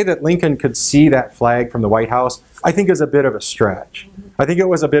 So to say that Lincoln could see that flag from the White House, I think is a bit of a stretch. I think it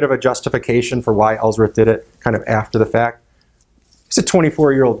was a bit of a justification for why Ellsworth did it kind of after the fact. He's a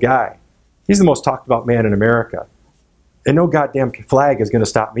 24-year-old guy. He's the most talked about man in America. And no goddamn flag is going to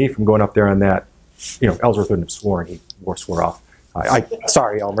stop me from going up there on that. Ellsworth wouldn't have sworn. He swore off.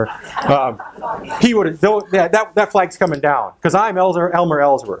 Sorry, Elmer. He would have. That flag's coming down because I'm Elmer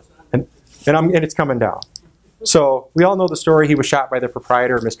Ellsworth, and it's coming down. So we all know the story. He was shot by the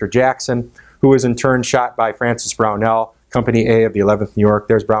proprietor, Mr. Jackson, who was in turn shot by Francis Brownell, Company A of the 11th New York.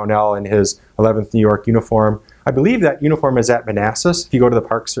 There's Brownell in his 11th New York uniform. I believe that uniform is at Manassas. If you go to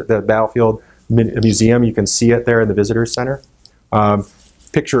the battlefield museum, you can see it there in the visitor's center.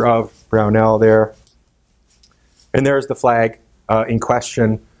 Picture of Brownell there. And there's the flag in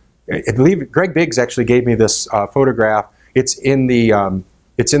question. I believe Greg Biggs actually gave me this photograph. It's in the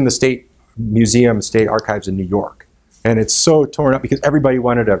State Museum, State Archives in New York. And it's so torn up because everybody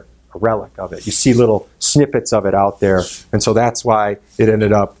wanted a relic of it. You see little snippets of it out there. And so that's why it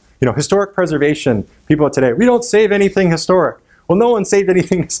ended up, historic preservation, people today, we don't save anything historic. Well, no one saved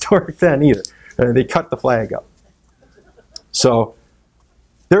anything historic then either. They cut the flag up. So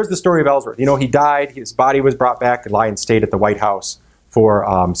there's the story of Ellsworth. He died. His body was brought back and lie in state at the White House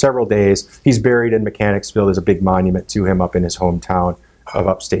for several days. He's buried in Mechanicsville. There's a big monument to him up in his hometown of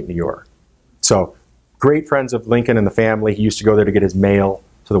upstate New York. So great friends of Lincoln and the family. He used to go there to get his mail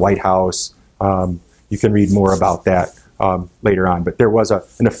to the White House. You can read more about that later on. But there was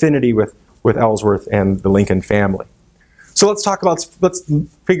an affinity with Ellsworth and the Lincoln family. So let's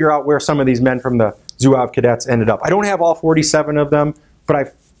figure out where some of these men from the Zouave cadets ended up. I don't have all 47 of them, but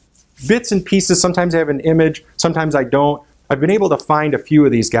I've bits and pieces. Sometimes I have an image, sometimes I don't. I've been able to find a few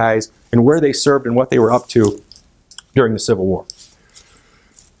of these guys and where they served and what they were up to during the Civil War.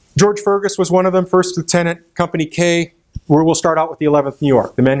 George Fergus was one of them, first lieutenant, Company K. We'll start out with the 11th New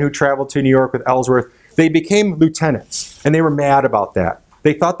York. The men who traveled to New York with Ellsworth, they became lieutenants, and they were mad about that.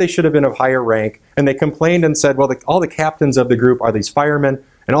 They thought they should have been of higher rank, and they complained and said, well, all the captains of the group are these firemen,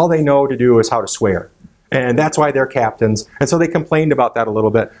 and all they know to do is how to swear. And that's why they're captains. And so they complained about that a little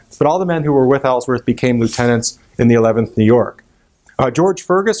bit. But all the men who were with Ellsworth became lieutenants in the 11th New York. George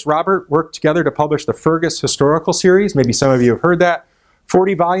Fergus, Robert worked together to publish the Fergus Historical Series. Maybe some of you have heard that.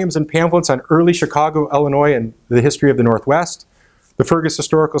 40 volumes and pamphlets on early Chicago, Illinois, and the history of the Northwest. The Fergus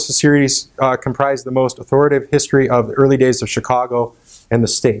Historical Series comprised the most authoritative history of the early days of Chicago and the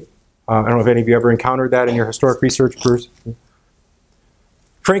state. I don't know if any of you ever encountered that in your historic research, Bruce.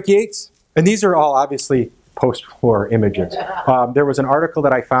 Frank Yates, and these are all obviously post-war images. There was an article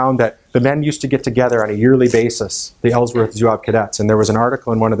that I found that the men used to get together on a yearly basis, the Ellsworth Zouave cadets, and there was an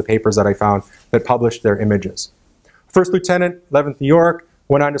article in one of the papers that I found that published their images. First Lieutenant, 11th New York,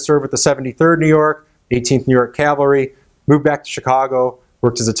 went on to serve with the 73rd New York, 18th New York Cavalry, moved back to Chicago,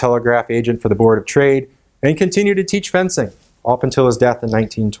 worked as a telegraph agent for the Board of Trade, and continued to teach fencing up until his death in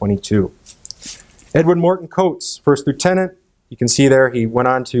 1922. Edwin Morton Coates, First Lieutenant. You can see there he went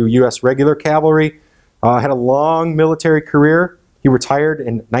on to U.S. Regular Cavalry, had a long military career. He retired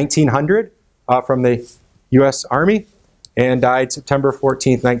in 1900 from the U.S. Army and died September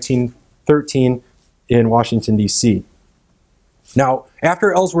 14th, 1913 in Washington, D.C. Now,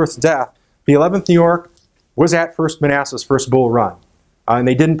 after Ellsworth's death, the 11th New York was at First Manassas, First Bull Run, and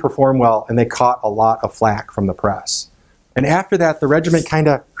they didn't perform well, and they caught a lot of flack from the press. And after that, the regiment kind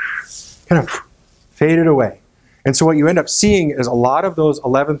of faded away. And so what you end up seeing is a lot of those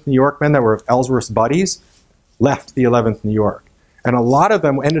 11th New York men that were Ellsworth's buddies left the 11th New York. And a lot of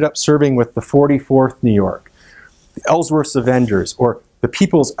them ended up serving with the 44th New York, the Ellsworth's Avengers, or the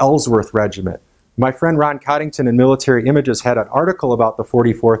People's Ellsworth Regiment. My friend Ron Coddington in Military Images had an article about the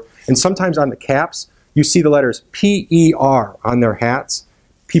 44th, and sometimes on the caps, you see the letters P-E-R on their hats,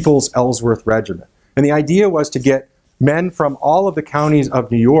 People's Ellsworth Regiment. And the idea was to get men from all of the counties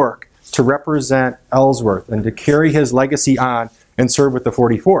of New York to represent Ellsworth and to carry his legacy on and serve with the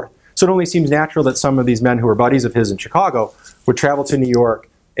 44th. So it only seems natural that some of these men who were buddies of his in Chicago would travel to New York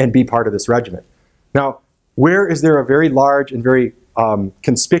and be part of this regiment. Now, where is there a very large and very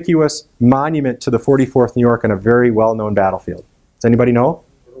conspicuous monument to the 44th New York on a very well-known battlefield? Does anybody know?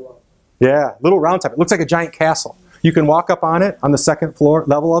 Yeah, little round type. It looks like a giant castle. You can walk up on it, on the second floor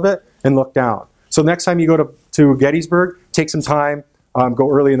level of it, and look down. So next time you go to Gettysburg, take some time,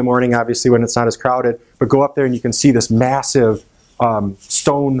 go early in the morning, obviously, when it's not as crowded, but go up there and you can see this massive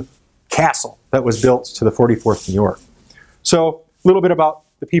stone castle that was built to the 44th New York. So a little bit about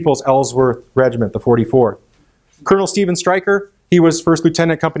the People's Ellsworth Regiment, the 44th. Colonel Stephen Stryker, he was First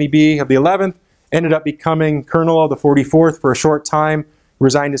Lieutenant Company B of the 11th, ended up becoming Colonel of the 44th for a short time,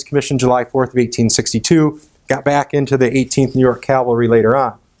 resigned his commission July 4th of 1862, got back into the 18th New York Cavalry later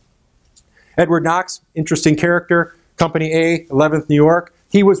on. Edward Knox, interesting character, Company A, 11th New York.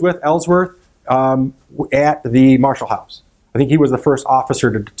 He was with Ellsworth at the Marshall House. I think he was the first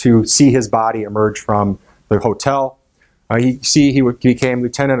officer to see his body emerge from the hotel. He became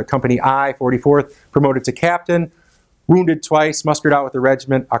lieutenant of Company I, 44th, promoted to captain, wounded twice, mustered out with the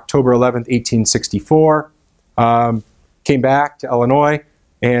regiment October 11th, 1864. Came back to Illinois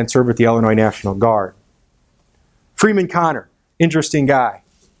and served with the Illinois National Guard. Freeman Connor, interesting guy.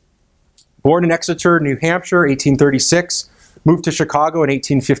 Born in Exeter, New Hampshire, 1836. Moved to Chicago in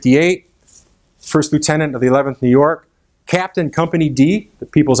 1858. First Lieutenant of the 11th New York. Captain Company D, the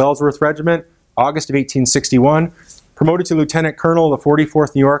People's Ellsworth Regiment, August of 1861. Promoted to Lieutenant Colonel of the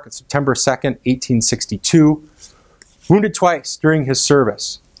 44th New York on September 2nd, 1862. Wounded twice during his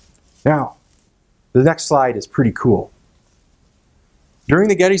service. Now, the next slide is pretty cool. During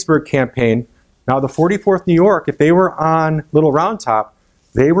the Gettysburg campaign, now the 44th New York, if they were on Little Round Top,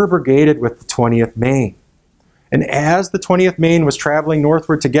 they were brigaded with the 20th Maine. And as the 20th Maine was traveling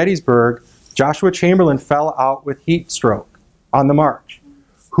northward to Gettysburg, Joshua Chamberlain fell out with heat stroke on the march.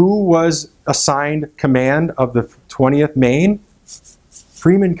 Who was assigned command of the 20th Maine?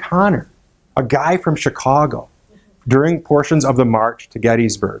 Freeman Connor, a guy from Chicago, during portions of the march to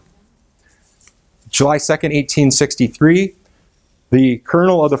Gettysburg. July 2nd, 1863, the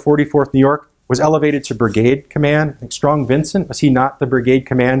colonel of the 44th New York was elevated to brigade command. I think Strong Vincent, was he not the brigade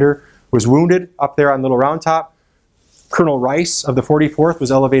commander, was wounded up there on Little Round Top. Colonel Rice of the 44th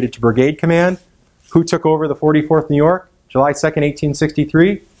was elevated to brigade command. Who took over the 44th New York? July 2nd,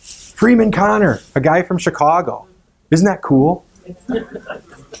 1863? Freeman Connor, a guy from Chicago. Isn't that cool?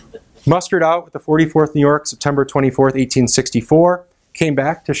 Mustered out with the 44th New York September 24th, 1864. Came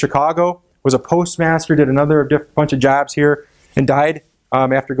back to Chicago, was a postmaster, did another bunch of jobs here, and died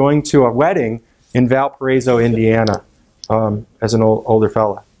after going to a wedding in Valparaiso, Indiana, as an older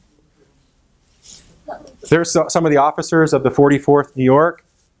fella. There's some of the officers of the 44th New York.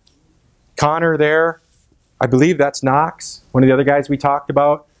 Connor there. I believe that's Knox, one of the other guys we talked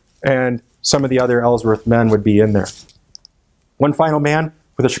about. And some of the other Ellsworth men would be in there. One final man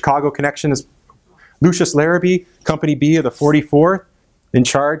with a Chicago connection is Lucius Larrabee, Company B of the 44th, in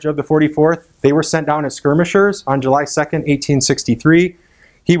charge of the 44th. They were sent down as skirmishers on July 2nd, 1863.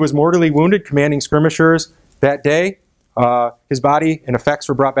 He was mortally wounded commanding skirmishers that day. His body and effects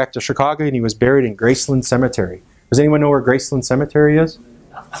were brought back to Chicago, and he was buried in Graceland Cemetery. Does anyone know where Graceland Cemetery is?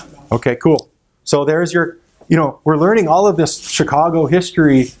 Okay, cool. So there's your, we're learning all of this Chicago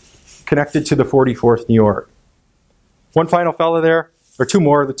history connected to the 44th New York. One final fellow there, or two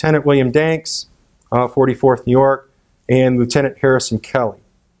more, Lieutenant William Danks, 44th New York, and Lieutenant Harrison Kelly.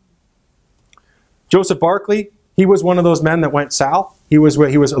 Joseph Barclay, he was one of those men that went south. He was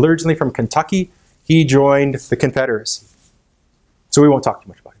originally from Kentucky. He joined the Confederacy. So we won't talk too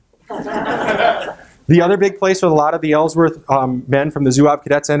much about him. The other big place where a lot of the Ellsworth men from the Zouave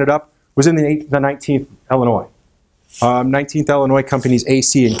cadets ended up was in the 19th Illinois. 19th Illinois Companies A,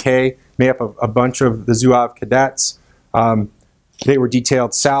 C, and K made up a bunch of the Zouave cadets. They were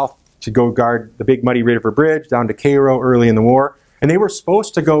detailed south to go guard the Big Muddy River Bridge down to Cairo early in the war. And they were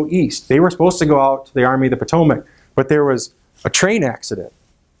supposed to go east. They were supposed to go out to the Army of the Potomac. But there was a train accident.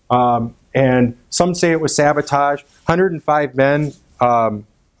 And some say it was sabotage. 105 men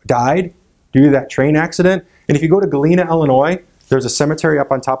died due to that train accident. And if you go to Galena, Illinois, there's a cemetery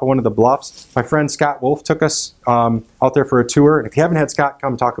up on top of one of the bluffs. My friend Scott Wolf took us out there for a tour. And if you haven't had Scott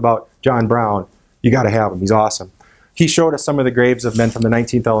come talk about John Brown, you got to have him. He's awesome. He showed us some of the graves of men from the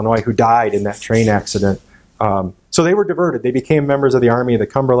 19th Illinois who died in that train accident. So they were diverted. They became members of the Army of the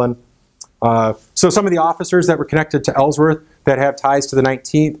Cumberland. So some of the officers that were connected to Ellsworth that have ties to the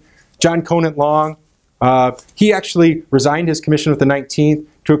 19th, John Conant Long, he actually resigned his commission with the 19th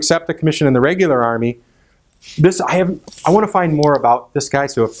to accept the commission in the regular Army. I want to find more about this guy,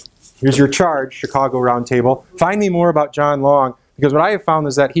 so here's your charge, Chicago Roundtable. Find me more about John Long, because what I have found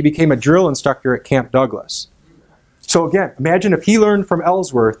is that he became a drill instructor at Camp Douglas. So again, imagine if he learned from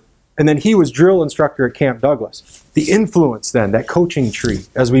Ellsworth, and then he was drill instructor at Camp Douglas. The influence then, that coaching tree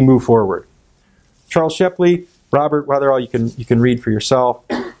as we move forward. Charles Shepley, Robert Weatherall, you can read for yourself.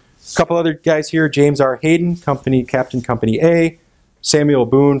 A couple other guys here, James R. Hayden, Captain Company A. Samuel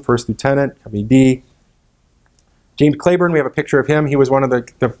Boone, First Lieutenant, Company D. James Claiborne, we have a picture of him. He was one of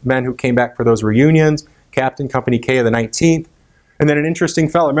the men who came back for those reunions. Captain Company K of the 19th. And then an interesting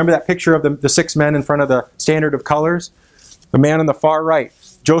fellow. Remember that picture of the 6 men in front of the standard of colors? The man on the far right,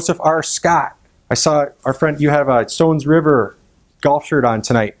 Joseph R. Scott. I saw our friend, you have a Stones River golf shirt on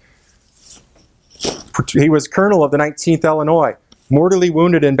tonight. He was colonel of the 19th Illinois, mortally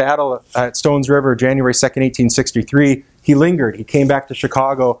wounded in battle at Stones River, January 2nd, 1863. He lingered. He came back to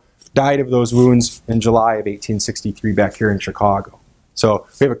Chicago, died of those wounds in July of 1863 back here in Chicago. So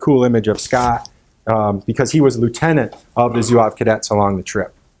we have a cool image of Scott because he was lieutenant of the Zouave cadets along the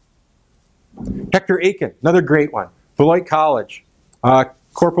trip. Hector Aiken, another great one. Beloit College,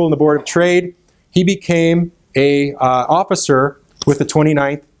 corporal in the Board of Trade. He became a officer with the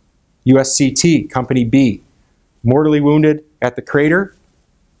 29th USCT, Company B. Mortally wounded at the crater.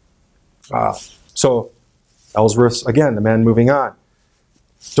 So Ellsworth, again, the men moving on.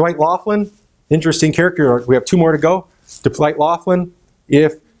 Dwight Laughlin, interesting character. We have two more to go. Dwight Laughlin,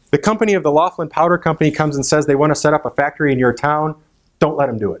 if the company of the Laughlin Powder Company comes and says they want to set up a factory in your town, don't let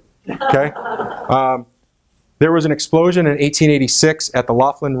them do it. Okay? There was an explosion in 1886 at the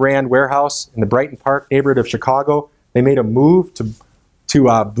Laughlin Rand warehouse in the Brighton Park neighborhood of Chicago. They made a move to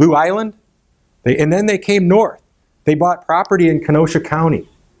Blue Island, and then they came north. They bought property in Kenosha County,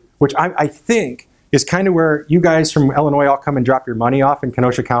 which I think is kind of where you guys from Illinois all come and drop your money off in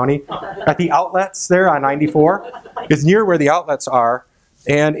Kenosha County. At the outlets there on 94. It's near where the outlets are.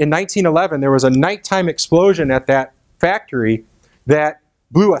 And in 1911, there was a nighttime explosion at that factory that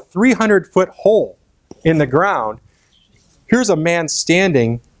blew a 300-foot hole in the ground. Here's a man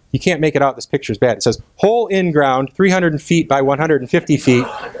standing. You can't make it out. This picture's bad. It says, hole in ground, 300 feet by 150 feet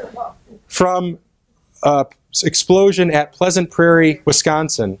from explosion at Pleasant Prairie,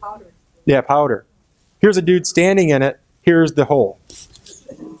 Wisconsin. Powder. Yeah, powder. Here's a dude standing in it. Here's the hole.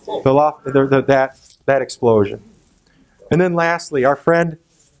 That explosion. And then lastly, our friend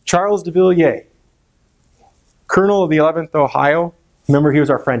Charles de Villiers, colonel of the 11th Ohio. Remember, he was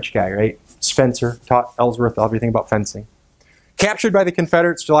our French guy, right? Spencer, taught Ellsworth everything about fencing. Captured by the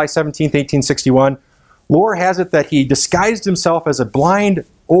Confederates July 17, 1861. Lore has it that he disguised himself as a blind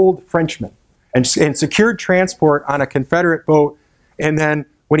old Frenchman and secured transport on a Confederate boat. And then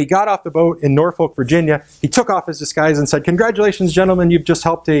when he got off the boat in Norfolk, Virginia, he took off his disguise and said, "Congratulations, gentlemen, you've just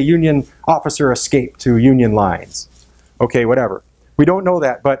helped a Union officer escape to Union lines." Okay, whatever. We don't know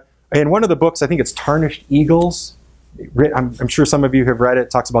that, but in one of the books, I think it's Tarnished Eagles, I'm sure some of you have read it. It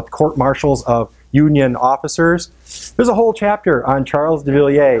talks about the court-martials of Union officers. There's a whole chapter on Charles de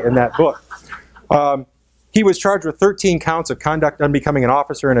Villiers in that book. He was charged with 13 counts of conduct unbecoming an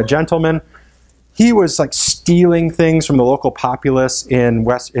officer and a gentleman. He was like stealing things from the local populace in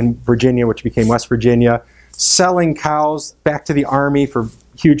Virginia, which became West Virginia, selling cows back to the army for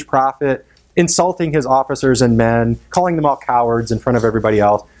huge profit, insulting his officers and men, calling them all cowards in front of everybody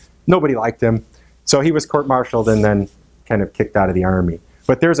else. Nobody liked him. So he was court-martialed and then kind of kicked out of the army.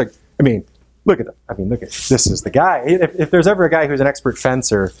 But there's a, I mean, look at this is the guy. If there's ever a guy who's an expert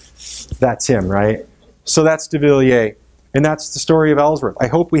fencer, that's him, right? So that's de Villiers. And that's the story of Ellsworth. I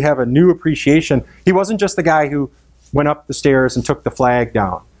hope we have a new appreciation. He wasn't just the guy who went up the stairs and took the flag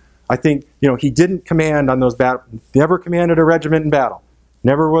down. I think, he didn't command on those battles, never commanded a regiment in battle.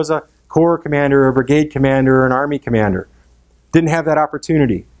 Never was a corps commander, or a brigade commander, or an army commander. Didn't have that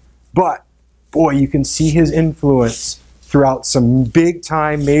opportunity. But, boy, you can see his influence throughout some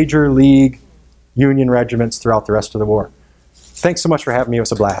big-time major league Union regiments throughout the rest of the war. Thanks so much for having me. It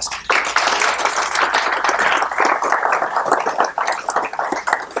was a blast.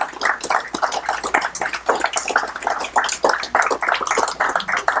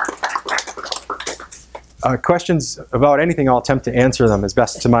 Questions about anything, I'll attempt to answer them as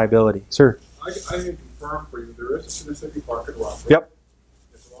best to my ability. Sir? I can confirm for you, there is a Mississippi Park at Rock River. Yep.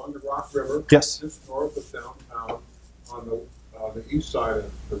 It's along the Rock River. Yes. Just north of downtown on the east side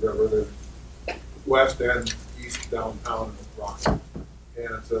of the river. There's west and east downtown of Rock River.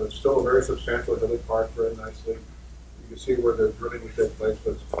 And it's still a very substantial hilly park, very nicely. You can see where the drilling would take place,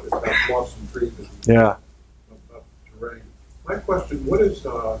 but it's got bluffs and trees. Yeah. Up terrain. My question, what is...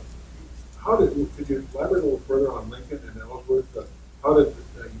 could you elaborate a little further on Lincoln and Ellsworth? How did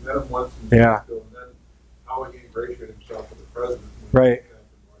you met him once in Nashville, and then how he ingratiated himself with the president? Right.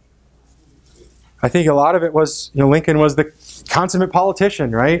 I think a lot of it was, Lincoln was the consummate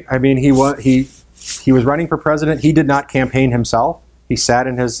politician, right? I mean, he was running for president. He did not campaign himself. He sat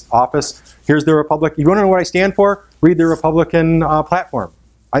in his office. Here's the Republic. You want to know what I stand for? Read the Republican platform.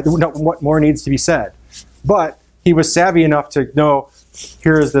 I don't know what more needs to be said. But he was savvy enough to know,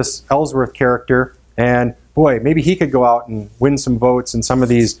 here is this Ellsworth character, and boy, maybe he could go out and win some votes in some of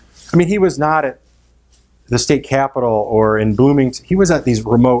these. I mean, he was not at the state capitol or in Bloomington. He was at these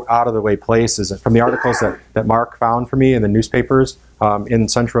remote, out-of-the-way places. From the articles that Mark found for me in the newspapers in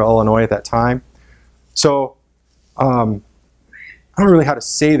central Illinois at that time. So don't know really how to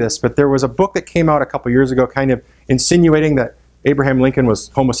say this, but there was a book that came out a couple years ago kind of insinuating that Abraham Lincoln was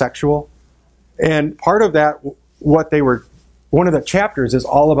homosexual. And part of that, one of the chapters is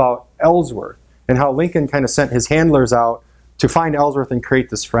all about Ellsworth and how Lincoln kind of sent his handlers out to find Ellsworth and create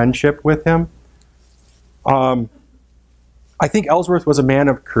this friendship with him. I think Ellsworth was a man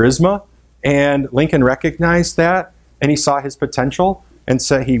of charisma, and Lincoln recognized that, and he saw his potential, and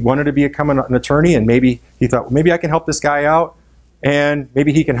said he wanted to become an attorney, and maybe he thought, well, maybe I can help this guy out, and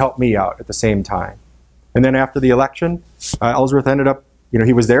maybe he can help me out at the same time. And then after the election, Ellsworth ended up,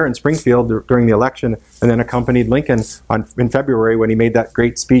 he was there in Springfield during the election, and then accompanied Lincoln in February when he made that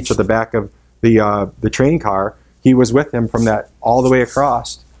great speech at the back of the train car. He was with him from that all the way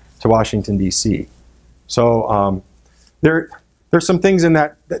across to Washington, D.C. So there's some things in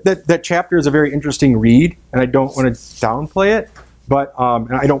that chapter is a very interesting read, and I don't want to downplay it, but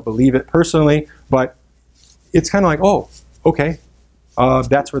and I don't believe it personally, but it's kind of like, oh, okay,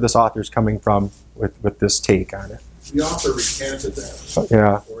 that's where this author's coming from with this take on it. The author recanted that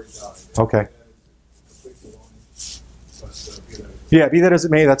before he died. Okay. Yeah, be that as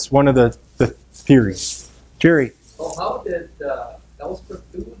it may, that's one of the theories. Jerry. Well, how did Ellsworth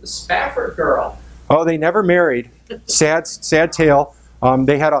do with the Spafford girl? Oh, they never married. Sad tale.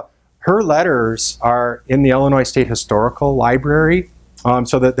 They had her letters are in the Illinois State Historical Library,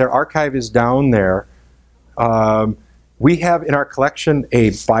 so that their archive is down there. We have in our collection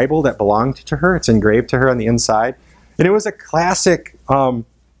a Bible that belonged to her. It's engraved to her on the inside. And it was a classic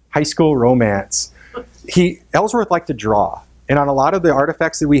high school romance. Ellsworth liked to draw. And on a lot of the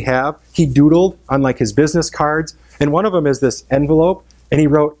artifacts that we have, he doodled on like his business cards. And one of them is this envelope, and he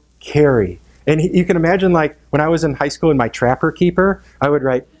wrote, Carrie. And you can imagine, like, when I was in high school in my Trapper Keeper, I would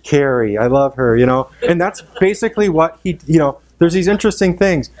write, Carrie, I love her, And that's basically what there's these interesting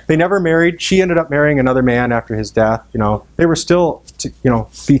things. They never married. She ended up marrying another man after his death, They were still,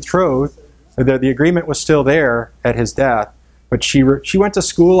 betrothed. The agreement was still there at his death. But she went to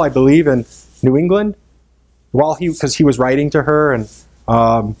school, I believe, in New England, because he was writing to her, and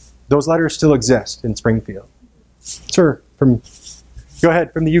those letters still exist in Springfield. Sir, go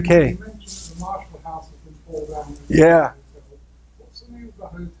ahead, from the UK. You mentioned that the Marshall House has been pulled down. Yeah. What's the name of the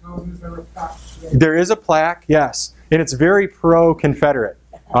hotel? Is there a plaque? There is a plaque, yes, and it's very pro-Confederate,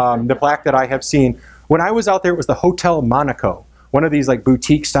 the plaque that I have seen. When I was out there, it was the Hotel Monaco, one of these like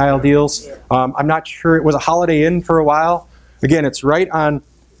boutique-style deals. I'm not sure. It was a Holiday Inn for a while. Again, it's right on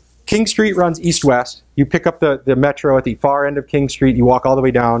King Street, runs east-west. You pick up the metro at the far end of King Street. You walk all the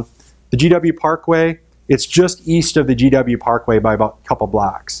way down. The GW Parkway, it's just east of the GW Parkway by about a couple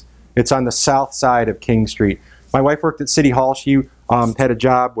blocks. It's on the south side of King Street. My wife worked at City Hall. She had a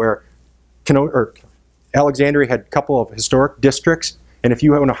job where Alexandria had a couple of historic districts, and if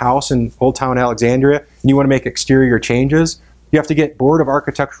you own a house in Old Town Alexandria and you want to make exterior changes, you have to get Board of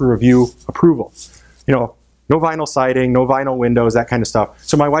Architectural Review approval. No vinyl siding, no vinyl windows, that kind of stuff.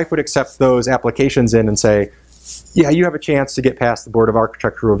 So my wife would accept those applications in and say, yeah, you have a chance to get past the Board of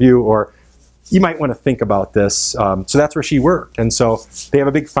Architectural Review, or you might want to think about this. So that's where she worked. And so they have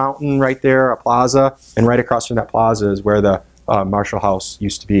a big fountain right there, a plaza, and right across from that plaza is where the Marshall House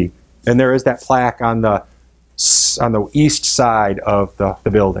used to be. And there is that plaque on the east side of the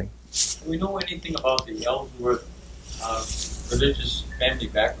building. Do we know anything about the Ellsworth religious family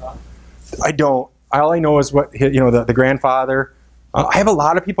background? I don't. All I know is what the grandfather. I have a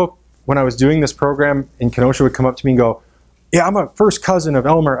lot of people, when I was doing this program in Kenosha, would come up to me and go, yeah, I'm a first cousin of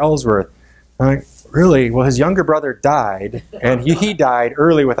Elmer Ellsworth. I'm like, really? Well, his younger brother died, and he died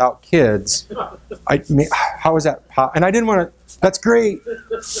early without kids. How is that? And I didn't want to. That's great.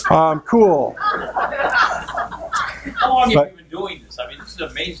 Cool. How long have you been doing this? I mean, this is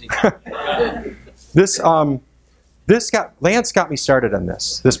amazing. Lance got me started on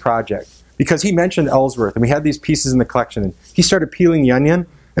this project because he mentioned Ellsworth, and we had these pieces in the collection, and he started peeling the onion,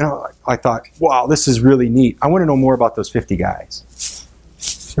 and I thought, wow, this is really neat. I want to know more about those 50 guys.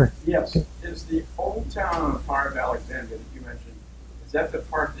 Sure. Yes. Is the old town on the part of Alexandria that you mentioned, is that the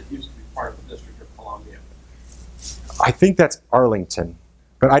part that used to be part of the District of Columbia? I think that's Arlington,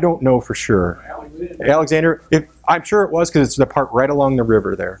 but I don't know for sure. Alexandria, I'm sure it was because it's the part right along the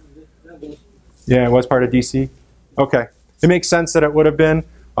river there. Yeah, it was part of D.C.? Okay. It makes sense that it would have been.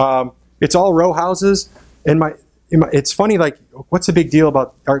 It's all row houses, and it's funny, like, what's the big deal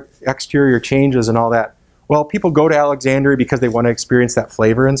about our exterior changes and all that? Well, people go to Alexandria because they want to experience that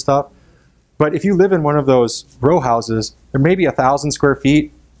flavor and stuff. But if you live in one of those row houses, there may be 1,000 square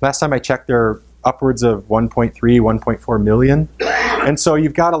feet. Last time I checked, there are upwards of 1.3, 1.4 million. And so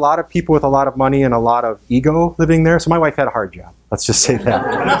you've got a lot of people with a lot of money and a lot of ego living there. So my wife had a hard job. Let's just say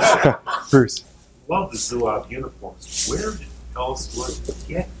that. Bruce. Love the Zouave uniforms. Where Ellsworth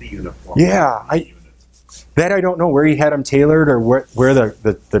get the uniform? Yeah, I don't know where he had them tailored or where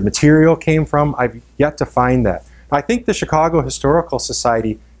the material came from. I've yet to find that. I think the Chicago Historical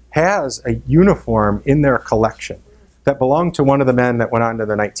Society has a uniform in their collection that belonged to one of the men that went on to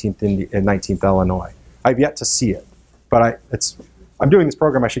the 19th Illinois. I've yet to see it, but I'm doing this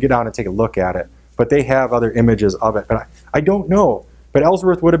program. I should get down and take a look at it. But they have other images of it. But I don't know. But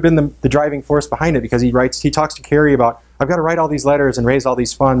Ellsworth would have been the driving force behind it, because he talks to Carey about, I've got to write all these letters and raise all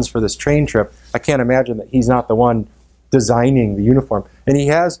these funds for this train trip. I can't imagine that he's not the one designing the uniform. And he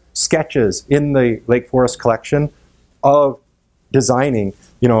has sketches in the Lake Forest collection of designing,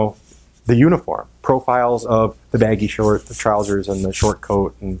 the uniform, profiles of the baggy short, the trousers and the short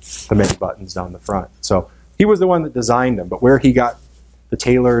coat and the many buttons down the front. So he was the one that designed them, but where he got the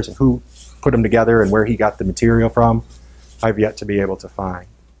tailors and who put them together and where he got the material from, I've yet to be able to find.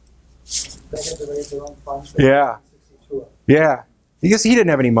 They had to raise their own funds. Yeah. Yeah. Because he didn't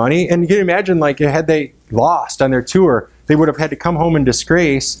have any money. And you can imagine, like, had they lost on their tour, they would have had to come home in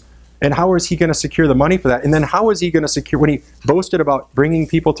disgrace. And how was he going to secure the money for that? And then how was he going to secure, when he boasted about bringing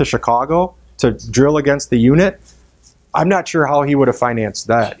people to Chicago to drill against the unit, I'm not sure how he would have financed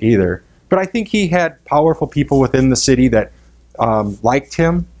that either. But I think he had powerful people within the city that liked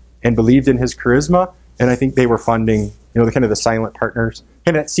him and believed in his charisma. And I think they were funding, the kind of the silent partners.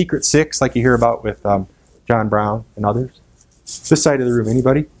 And that Secret Six, like you hear about with John Brown and others. This side of the room,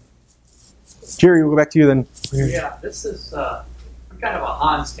 anybody? Jerry, we'll go back to you then. Yeah, this is I'm kind of a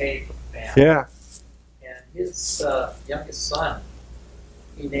Hans Haig fan. Yeah. And his youngest son,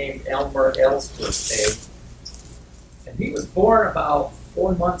 he named Elmer Ellsworth Haig. And he was born about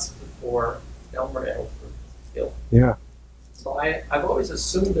 4 months before Elmer Ellsworth was killed. Yeah. So I've always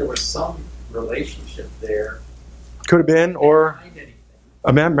assumed there was some relationship there. Could have been, or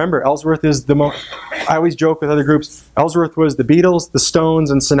remember, Ellsworth is the most. I always joke with other groups. Ellsworth was the Beatles, the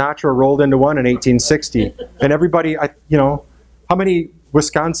Stones, and Sinatra rolled into one in 1860. And everybody, how many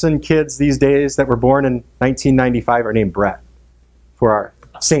Wisconsin kids these days that were born in 1995 are named Brett for our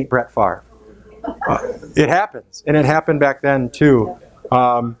Saint Brett Favre? It happens, and it happened back then too.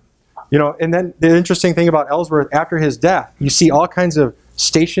 And then the interesting thing about Ellsworth, after his death, you see all kinds of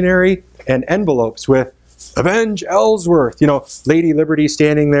stationery and envelopes with "Avenge Ellsworth," Lady Liberty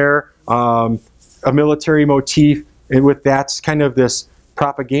standing there, a military motif, and with that's kind of this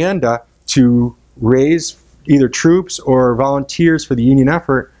propaganda to raise either troops or volunteers for the Union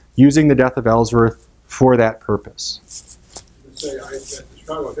effort, using the death of Ellsworth for that purpose. At the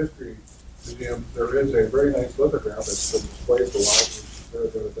Chicago History Museum, there is a very nice lithograph that's been displayed for a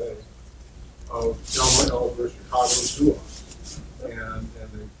while, the other day, of Elmer Ellsworth Chicago Zouave, and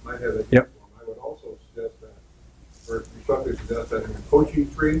they might have a Yep. I would also suggest that, or strongly suggest that in the coaching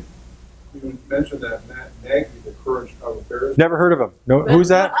tree, you mentioned that Matt Nagy, the current Chicago Bears. Never heard of him. No, who's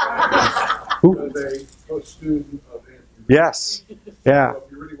that? Who? Was a co-student of Anthony. Yes. Yeah. So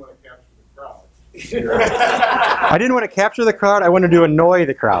if you really want to capture the crowd. I didn't want to capture the crowd. I wanted to annoy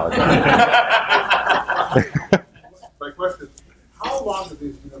the crowd. My question is, how long do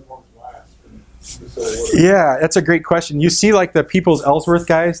these uniforms last? Yeah, that's a great question. You see, like the People's Ellsworth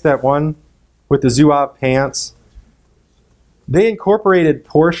guys, that one with the Zouave pants, they incorporated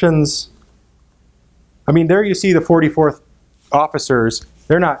portions. I mean, there you see the 44th officers.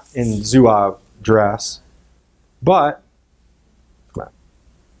 They're not in Zouave dress, but come on.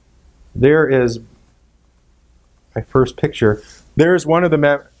 There is my first picture. There's one of them.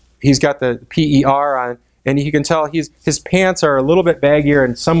 He's got the PER on, and you can tell his pants are a little bit baggier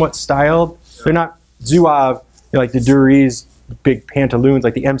and somewhat styled. They're not Zouave, like the Dury's big pantaloons,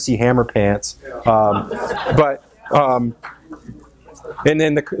 like the MC Hammer pants. And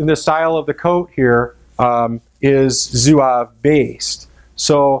then the style of the coat here is Zouave based.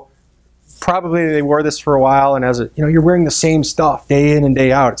 So probably they wore this for a while, and you're wearing the same stuff day in and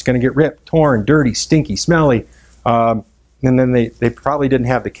day out. It's going to get ripped, torn, dirty, stinky, smelly. And then they probably didn't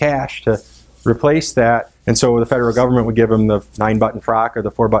have the cash to replace that, and so the federal government would give them the 9-button frock or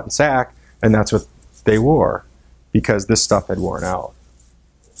the 4-button sack, and that's what they wore because this stuff had worn out.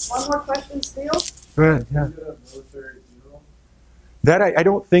 One more question, Steele? Go ahead, yeah. That I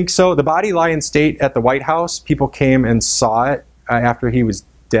don't think so. The body lie in state at the White House. People came and saw it after he was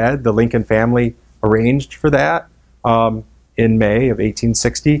dead. The Lincoln family arranged for that in May of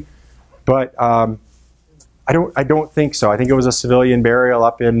 1860. But I don't think so. I think it was a civilian burial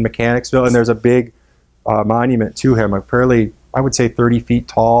up in Mechanicsville, and there's a big monument to him, a fairly, I would say, 30 feet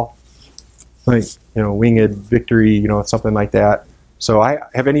tall, like winged victory, something like that. So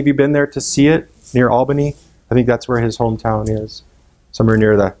have any of you been there to see it near Albany? I think that's where his hometown is. Somewhere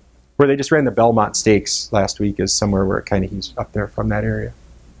near where they just ran the Belmont Stakes last week is somewhere where it kind of he's up there from that area.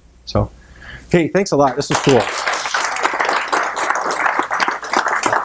 So, okay, thanks a lot. This was cool.